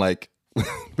see them like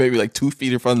maybe like 2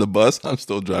 feet in front of the bus, I'm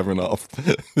still driving off.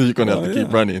 You're gonna have to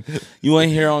keep running. You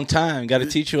ain't here on time. Got to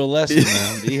teach you a lesson,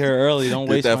 man. Be here early. Don't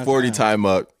waste that 40 time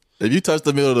up. If you touch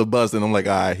the middle of the bus, then I'm like,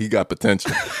 all right, he got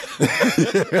potential.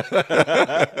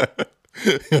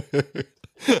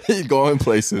 He's going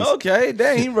places. Okay,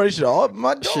 dang, he reached all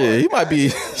my door. Shit, he might be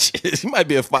a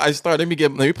 5-star. Let me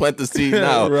plant the seed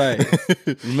now. Right.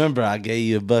 Remember, I gave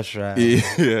you a bus ride.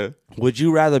 Yeah. Would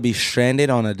you rather be stranded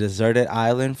on a deserted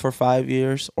island for 5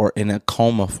 years or in a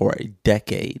coma for a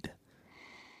decade?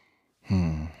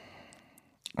 I'm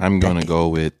gonna go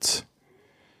with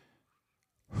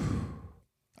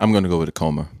a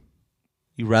coma.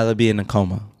 You'd rather be in a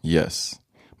coma? Yes.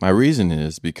 My reason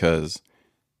is because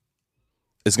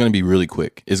it's going to be really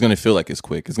quick. It's going to feel like it's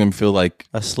quick. It's going to feel like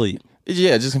asleep.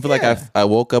 Yeah, it's just going to feel like I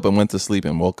woke up and went to sleep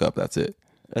and woke up. That's it.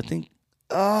 I think,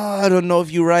 I don't know if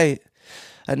you're right.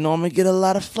 I know I'm going to get a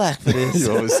lot of flack for this.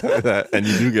 You always say that, and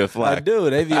you do get flack. I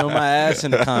do. They be on my ass in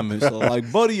the comments. So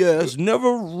like, buddy ass,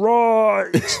 never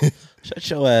right. Shut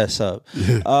your ass up.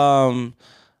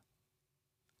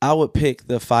 I would pick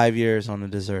the 5 years on a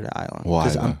deserted island. Why?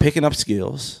 Because I'm picking up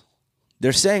skills.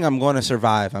 They're saying I'm going to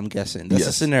survive, I'm guessing. That's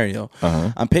a scenario.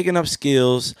 Uh-huh. I'm picking up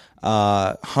skills,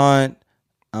 hunt.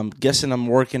 I'm guessing I'm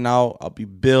working out. I'll be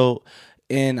built.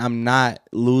 And I'm not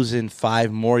losing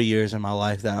 5 more years in my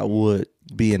life that I would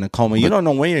be in a coma. You don't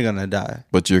know when you're going to die.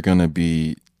 But you're going to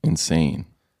be insane.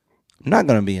 I'm not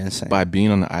going to be insane. By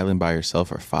being on the island by yourself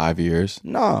for 5 years?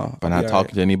 No. By not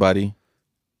talking to anybody?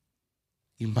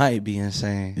 You might be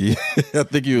insane. Yeah, I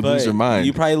think you would lose your mind.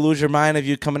 You probably lose your mind if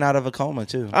you're coming out of a coma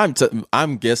too.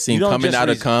 I'm guessing coming out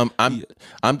of coma. I'm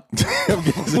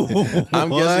guessing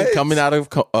coming out of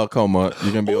a coma.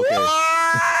 You're gonna be okay.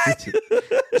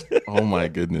 Oh my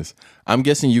goodness! I'm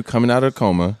guessing you coming out of a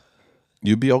coma.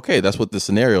 You'd be okay. That's what the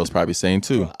scenario is probably saying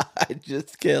too. I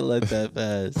just can't let that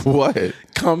pass. What?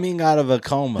 Coming out of a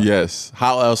coma. Yes.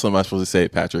 How else am I supposed to say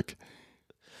it, Patrick?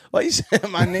 Why you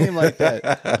saying my name like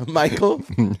that? Michael?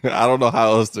 I don't know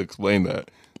how else to explain that.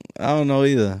 I don't know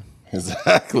either.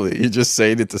 Exactly. You just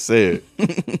saying it to say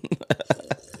it.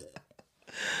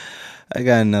 I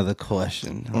got another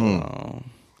question.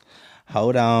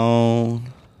 Hold on.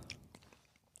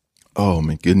 Oh,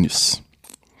 my goodness.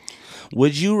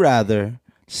 Would you rather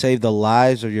save the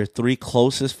lives of your 3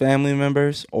 closest family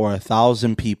members or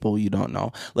 1,000 people you don't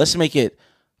know? Let's make it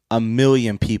 1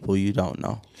 million people you don't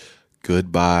know.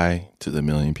 Goodbye to the 1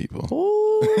 million people.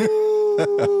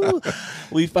 Ooh,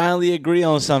 we finally agree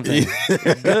on something.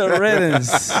 Good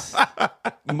riddance.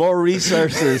 More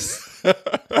resources.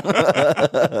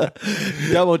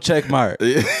 Double check mark.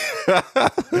 Yeah,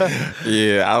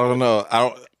 I don't know.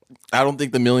 I don't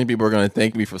think the 1 million people are going to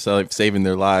thank me for saving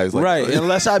their lives. Like, right,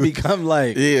 unless I become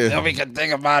like, yeah, we can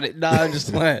think about it. No, I'm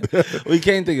just playing. We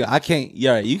can't think. I can't.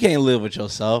 Yeah, you can't live with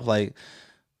yourself. Like,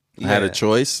 I had a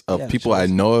choice of people I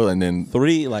know, and then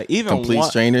 3, like even complete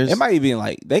strangers. It might even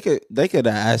like they could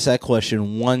ask that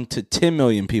question 1 to 10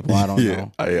 million people. I don't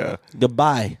know. Yeah.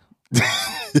 Goodbye.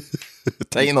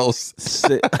 Thanos.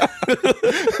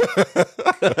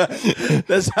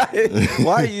 That's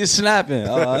why are you snapping?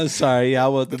 Oh, I'm sorry. I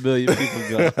want the 1 million people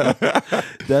go.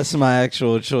 That's my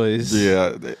actual choice.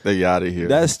 Yeah, they out of here.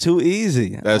 That's too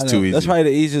easy. That's too easy. That's probably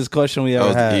the easiest question we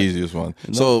ever had. The easiest one.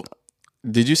 So,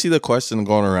 did you see the question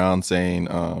going around saying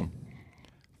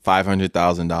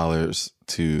 $500,000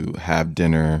 to have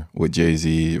dinner with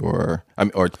Jay-Z, or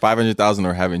 $500,000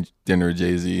 or having dinner with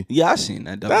Jay-Z? Yeah, I seen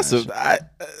that. That's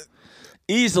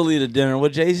easily the dinner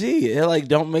with Jay-Z. It like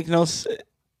don't make no sense.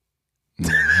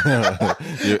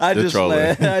 I just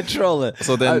I troll it.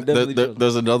 So then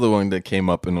there's another one that came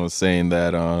up and was saying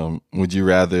that would you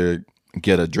rather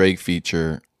get a Drake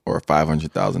feature or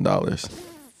 $500,000?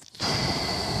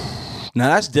 Now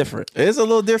that's different. It's a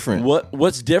little different.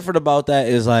 What's different about that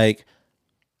is like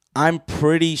I'm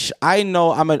pretty I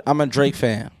know I'm a Drake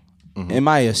fan. Mm-hmm. Am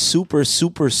I a super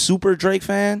Drake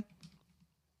fan?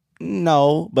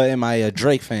 No, but am I a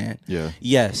Drake fan? Yeah.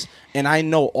 Yes. And I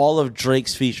know all of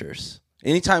Drake's features.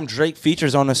 Anytime Drake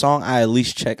features on a song, I at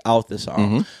least check out the song.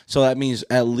 Mm-hmm. So that means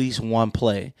at least one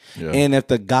play. Yeah. And if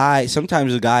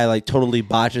sometimes the guy like totally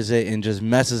botches it and just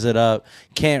messes it up,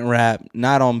 can't rap,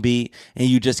 not on beat, and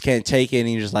you just can't take it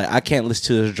and you're just like, I can't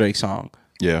listen to this Drake song.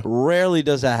 Yeah. Rarely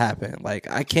does that happen. Like,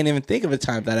 I can't even think of a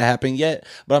time that it happened yet,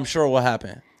 but I'm sure it will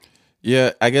happen.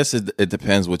 Yeah, I guess it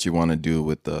depends what you want to do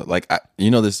with the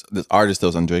this artist that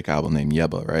was on Drake album named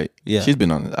Yebba, right? Yeah, she's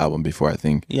been on the album before, I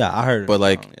think. Yeah, I heard. But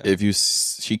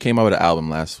she came out with an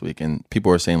album last week, and people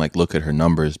were saying like, look at her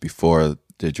numbers before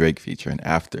the Drake feature and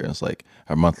after. It's like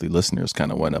her monthly listeners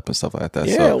kind of went up and stuff like that.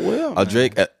 Yeah, so, well,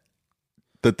 Drake.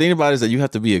 The thing about it is that you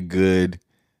have to be a good.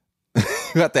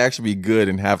 You have to actually be good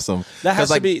and have some. That has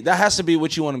to be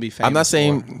what you want to be famous. I'm not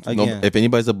saying if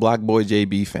anybody's a Black Boy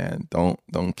JB fan, don't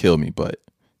kill me. But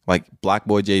like Black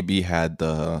Boy JB had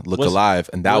the Look Alive,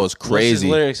 and that was crazy. What's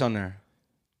his lyrics on there?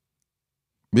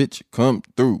 Bitch, come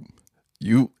through.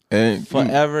 You and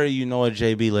forever. You know a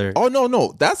JB lyric. Oh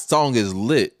no, that song is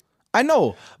lit. I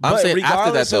know. I'm saying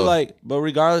after that though. But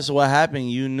regardless of what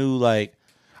happened, you knew like.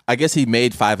 I guess he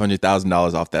made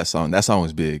 $500,000 off that song. That song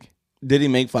was big. Did he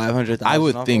make $500,000? I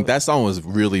would think that song was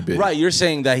really big. Right, you're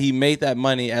saying that he made that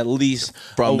money at least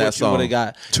from that song. Would have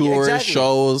got tours,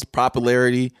 shows,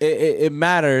 popularity. It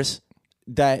matters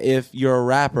that if you're a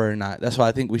rapper or not. That's why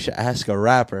I think we should ask a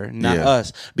rapper, not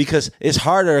us, because it's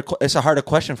harder. It's a harder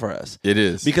question for us. It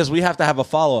is because we have to have a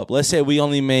follow up. Let's say we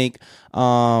only make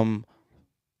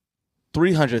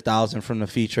 $300,000 from the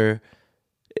feature.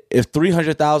 If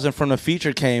 $300,000 from the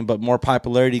feature came, but more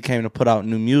popularity came to put out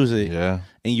new music, and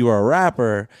you were a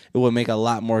rapper, it would make a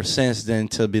lot more sense than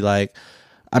to be like,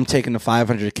 I'm taking the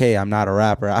 $500K. I'm not a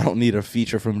rapper. I don't need a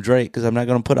feature from Drake because I'm not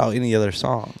going to put out any other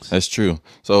songs. That's true.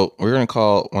 So we're going to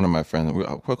call one of my friends.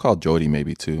 We'll call Jody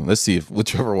maybe too. Let's see if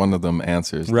whichever one of them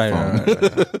answers. Right.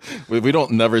 We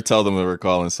don't never tell them that we're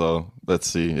calling. So let's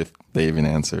see if they even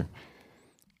answer.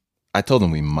 I told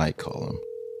them we might call them.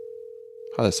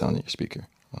 How does that sound in your speaker?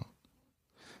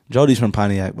 Jody's from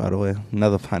Pontiac, by the way.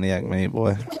 Another Pontiac made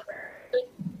boy.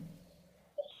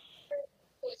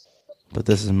 But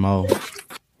this is Mo.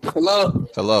 Hello.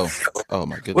 Oh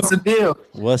my goodness. What's the deal?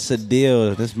 What's the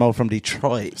deal? This is Mo from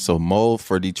Detroit. So Mo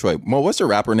for Detroit. Mo, what's your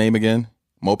rapper name again?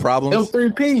 Mo Problems?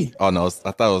 M3P. Oh no, I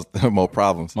thought it was Mo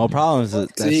Problems. Mo Problems is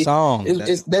that song.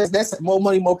 That's More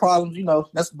Money, More Problems. You know,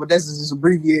 that's just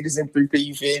abbreviated as M3P.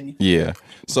 You feel me? Yeah.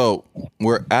 So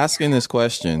we're asking this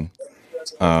question,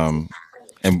 and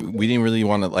we didn't really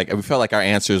want to we felt like our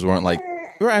answers weren't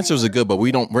our answers are good, but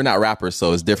we're not rappers,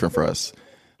 so it's different for us.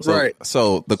 So, right.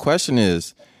 So the question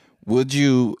is, would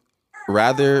you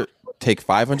rather take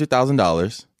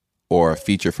 $500,000 or a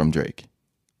feature from Drake?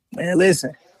 Man,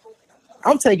 listen.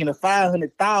 I'm taking the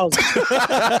 500,000.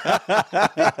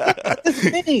 That's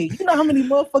the thing. You know how many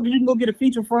motherfuckers you can go get a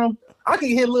feature from? I can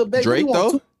hit Lil Baby. Drake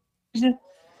though. Didn't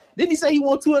he say he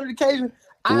want 200 occasions?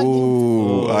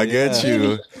 I get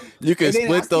you. You can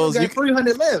split those. You got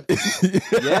 300 left.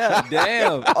 Yeah,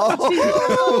 damn.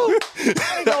 Oh,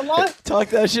 I ain't gonna lie. Talk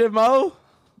that shit, Mo.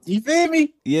 You feel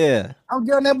me? Yeah. I'm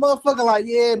getting that motherfucker like,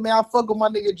 yeah, man, I fuck with my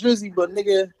nigga Drizzy, but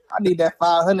nigga, I need that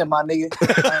 500, my nigga.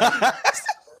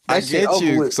 I get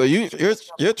you. So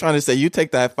you're trying to say you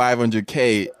take that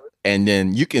 500K and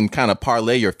then you can kind of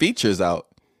parlay your features out.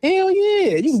 Hell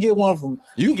yeah, you can get one from.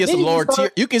 You can get some lower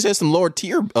tier. You can get some lower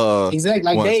tier. Exactly,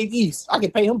 like ones. Dave East. I can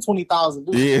pay him 20,000.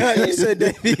 Yeah, you said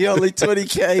Davey only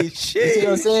 20K. Shit, you know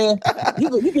what I'm saying?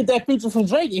 You get that feature from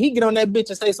Drake, and he get on that bitch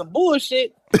and say some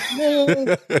bullshit.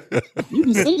 Man, you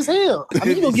can see as hell. I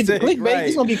mean, you gonna get the clickbait. Right.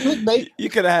 It's gonna be clickbait.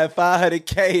 You could have had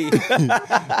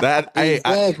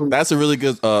 500K. That's a really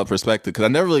good perspective because I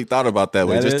never really thought about that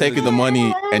way. Just taking the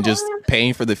money and just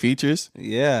paying for the features.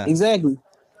 Yeah, exactly.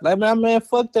 Like, man,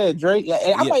 fuck that, Drake.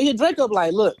 I might hit Drake up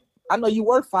like, look, I know you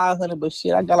worth 500, but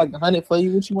shit, I got like 100 for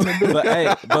you. What you want to do?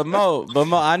 But Mo,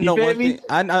 I know one thing.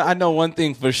 I know one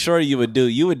thing for sure you would do.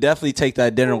 You would definitely take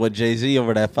that dinner with Jay-Z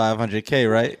over that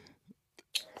 500K, right?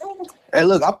 Hey,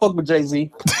 look, I fuck with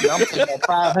Jay-Z. I'm taking that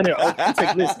 500. Oh,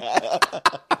 take listen.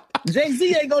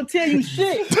 Jay-Z ain't gonna tell you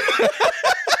shit.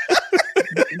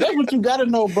 That's what you gotta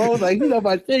know, bro. Like, you know, if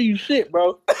I tell you shit,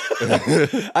 bro.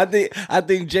 I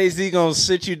think Jay-Z gonna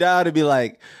sit you down and be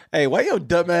like, "Hey, why your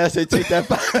dumb ass they take that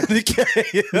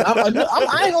 500K?"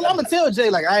 I ain't gonna tell Jay,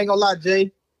 like, I ain't gonna lie,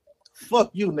 Jay. Fuck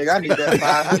you, nigga. I need that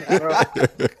 500, bro.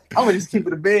 I'm gonna just keep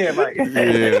it a bed, like.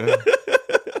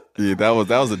 Yeah, that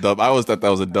was a dumb. I always thought that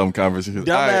was a dumb conversation.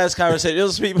 Dumbass conversation.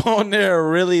 Those people on there are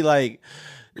really like.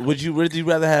 Would you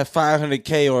rather have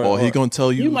 500K or? Oh, he gonna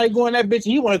tell you. You might go in that bitch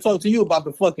and he want to talk to you about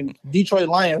the fucking Detroit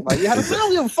Lions. Like, I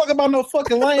don't give a fuck about no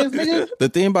fucking Lions, nigga. The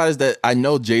thing about it is that I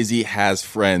know Jay-Z has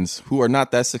friends who are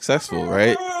not that successful,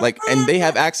 right? Like, and they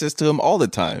have access to him all the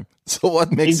time. So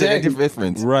what makes it any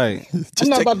difference? Right. I'm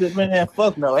not about to, man,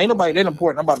 fuck no. Ain't nobody that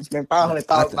important. I'm about to spend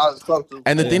 $500,000 to talk to.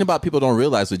 And the thing about people don't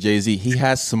realize with Jay-Z, he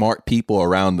has smart people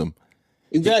around him.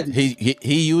 Exactly.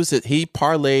 He used it. He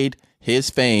parlayed his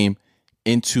fame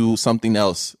into something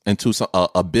else, into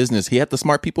a business. He had the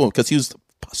smart people because he was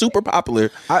super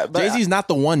popular. Jay-Z's not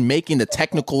the one making the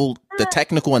technical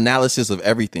analysis of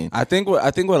everything. I think what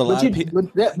a lot of people.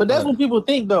 But that's what people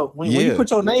think though. When you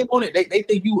put your name on it, they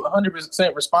think you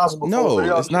 100% responsible. No,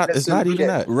 it's not. It's not even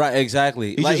that. Right?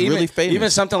 Exactly. He's just really famous. Even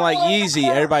something like Yeezy,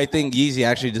 everybody think Yeezy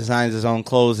actually designs his own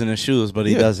clothes and his shoes, but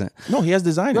he doesn't. No, he has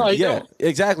designers. No, yeah,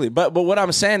 exactly. But what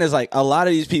I'm saying is like a lot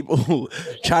of these people who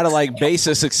try to like base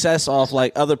their success off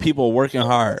like other people working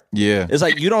hard. Yeah, it's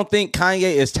like you don't think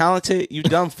Kanye is talented, you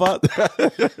dumb fuck.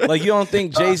 Like you don't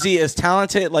think Jay-Z is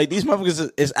talented. Like these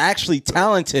motherfuckers is actually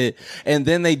talented, and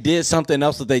then they did something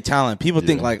else with their talent. People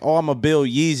think like, oh, I'm gonna build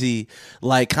Yeezy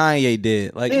like Kanye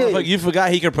did. Like you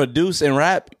forgot he could produce and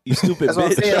rap. You stupid That's bitch.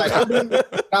 What I'm saying.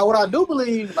 Like, now what I do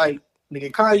believe, like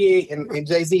nigga Kanye and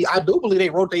Jay-Z, I do believe they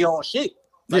wrote their own shit.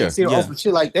 Like, see off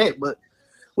shit like that, but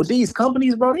with these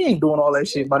companies, bro, they ain't doing all that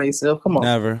shit by themselves. Come on.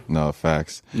 Never. No,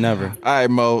 facts. Never. All right,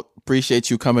 Mo. Appreciate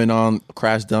you coming on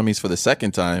Crash Dummies for the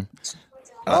second time.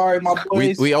 All right, my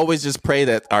boys. We always just pray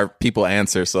that our people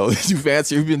answer. So you've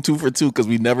answered. You've been 2 for 2 because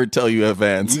we never tell you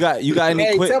advance. You got any?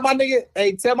 Hey, tell my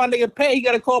nigga Pay. He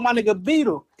gotta call my nigga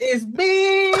Beetle. It's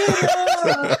Beetle.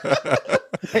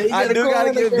 I do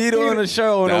gotta get Beetle on the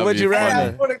show. On Would You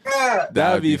Rather?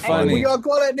 That'd be funny. When y'all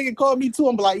call that nigga, call me too.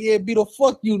 I'm like, yeah, Beetle,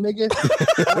 fuck you, nigga.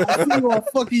 I'm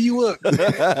fucking you up.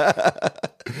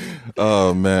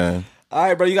 Oh man. All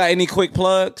right, bro. You got any quick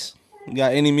plugs? You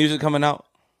got any music coming out?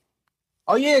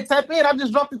 Oh yeah, tap in. I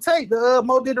just dropped the tape. The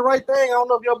Mo Did the Right Thing. I don't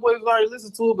know if y'all boys already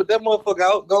listened to it, but that motherfucker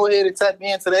out. Go ahead and tap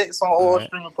into that. It's on all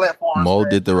streaming platforms. Mo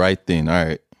Did the Right Thing. All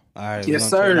right. Yes,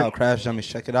 sir. Crash Dummies.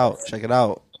 Check it out.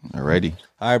 Alrighty.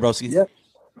 All right, broski. Yep.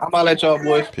 I'm gonna let y'all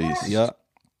boys. Peace. Yep.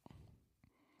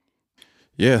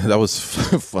 Yeah, that was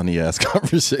funny ass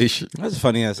conversation. That's a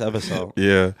funny ass episode.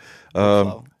 Yeah.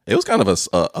 It was kind of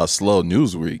a slow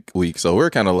news week, so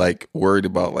we're kind of like worried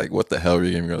about like what the hell are we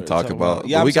even going to talk about.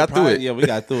 Yeah, but we got through it. Yeah, we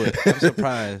got through it. I'm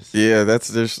surprised. Yeah, it's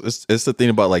the thing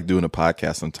about like doing a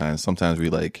podcast. Sometimes we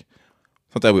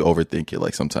overthink it.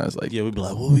 Like sometimes like we be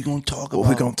like, what are we going to talk about? What are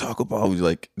we going to talk about? We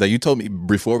like that you told me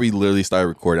before we literally started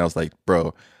recording. I was like,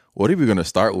 bro, what are we going to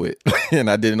start with? And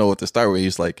I didn't know what to start with.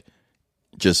 He's like,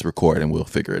 just record and we'll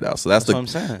figure it out. So that's what I'm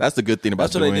saying. That's the good thing about.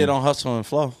 That's what they did on Hustle and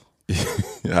Flow.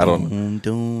 I don't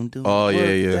know. Oh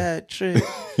yeah. That trick.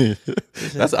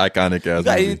 That's iconic. You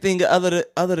got anything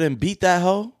other than beat that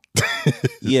hoe?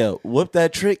 Yeah, whoop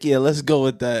that trick. Yeah, let's go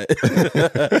with that.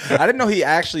 I didn't know he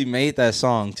actually made that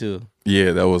song too.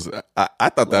 Yeah, that was. I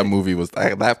thought that movie was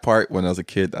that part when I was a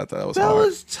kid. I thought that was hard.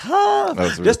 Was tough. That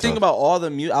was really Just think about all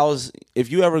the music.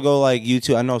 If you ever go like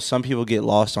YouTube, I know some people get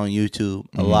lost on YouTube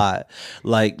a lot.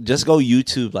 Like, just go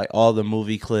YouTube, like all the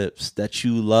movie clips that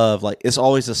you love. Like, it's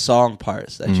always the song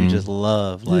parts that you just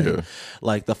love. Like,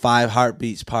 like the 5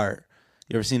 Heartbeats part.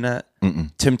 You ever seen that?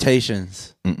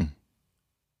 Temptations.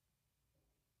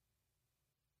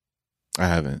 I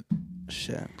haven't.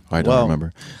 Shit. I don't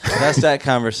remember. So that's that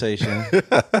conversation.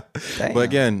 But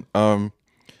again, remember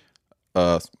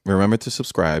to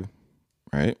subscribe,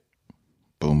 right?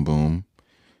 Boom, boom.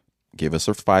 Give us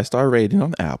a 5-star rating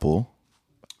on Apple.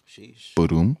 Sheesh.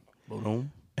 Boom.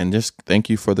 Boom. And just thank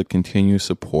you for the continued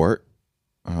support.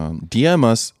 DM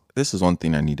us. This is one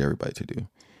thing I need everybody to do.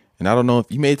 And I don't know if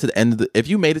you made it to the end of if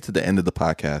you made it to the end of the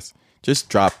podcast, just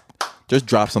drop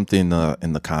something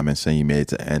in the comments saying you made it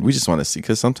to the end. We just want to see,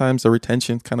 because sometimes the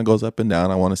retention kind of goes up and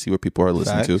down. I want to see what people are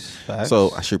listening to.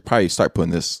 So I should probably start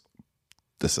putting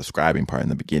the subscribing part in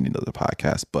the beginning of the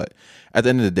podcast. But at the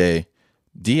end of the day,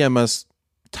 DM us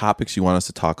topics you want us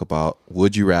to talk about,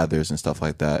 would you rathers and stuff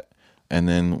like that, and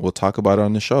then we'll talk about it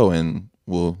on the show, and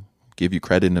we'll give you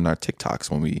credit in our TikToks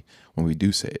when we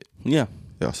do say it. Yeah.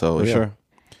 So for sure.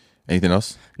 Anything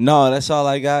else? No, that's all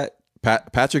I got.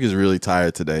 Patrick is really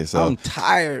tired today, so I'm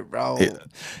tired, bro.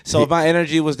 If my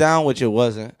energy was down, which it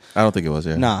wasn't, I don't think it was.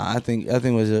 Yeah, nah, I think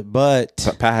it was it. But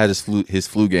Pat had his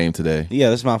flu game today. Yeah,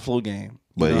 that's my flu game.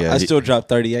 But I still dropped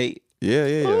 38.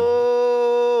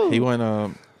 Yeah. He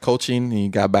went coaching. And he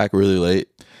got back really late.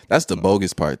 That's the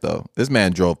bogus part, though. This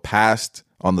man drove past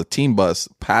on the team bus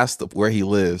past where he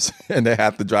lives, and they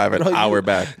have to drive an hour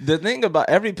back. The thing about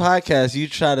every podcast, you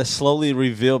try to slowly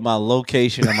reveal my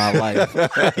location in my life.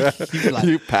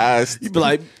 You passed. You be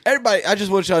like, everybody, I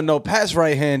just want y'all to know, Pat's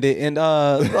right-handed, and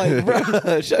like,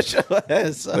 bro, shut your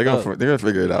ass up. They're gonna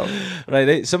figure it out.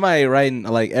 Right? Somebody writing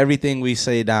like everything we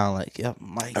say down. Like, yep,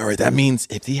 Mike. All right, that means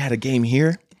if he had a game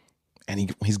here,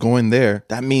 and he's going there,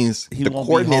 that means he the won't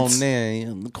coordinates. Be home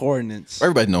there, the coordinates.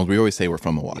 Everybody knows we always say we're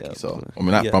from Milwaukee, so I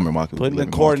mean not from Milwaukee. Put in the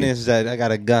coordinates that I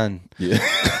got a gun. Yeah.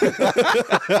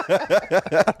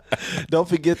 Don't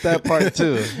forget that part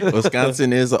too.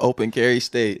 Wisconsin is an open carry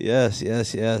state. Yes.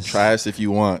 Try us if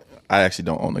you want. I actually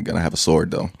don't own a gun. I have a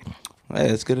sword though. Hey,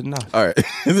 it's good enough. All right.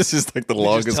 This is like the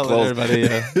longest close.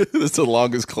 This is the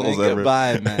longest close ever.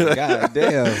 Goodbye, man. God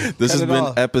damn. This has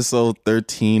been episode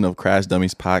 13 of Crash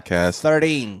Dummies Podcast.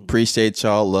 13. Appreciate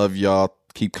y'all. Love y'all.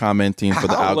 Keep commenting for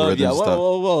the algorithm stuff.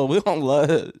 Whoa. We don't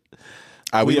love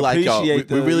we like y'all. We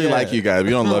really like you guys.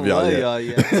 We don't love y'all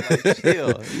yet. Like,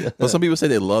 chill. But some people say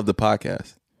they love the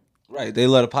podcast. Right, they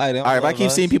love the pie. All right, if I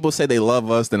keep seeing people say they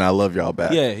love us, then I love y'all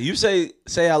back. Yeah, you say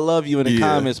I love you in the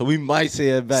comments, so we might say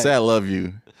it back. Say I love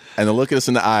you, and then look at us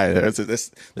in the eye. That's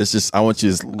just I want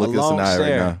you to look at us in the eye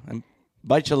right now. And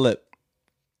bite your lip.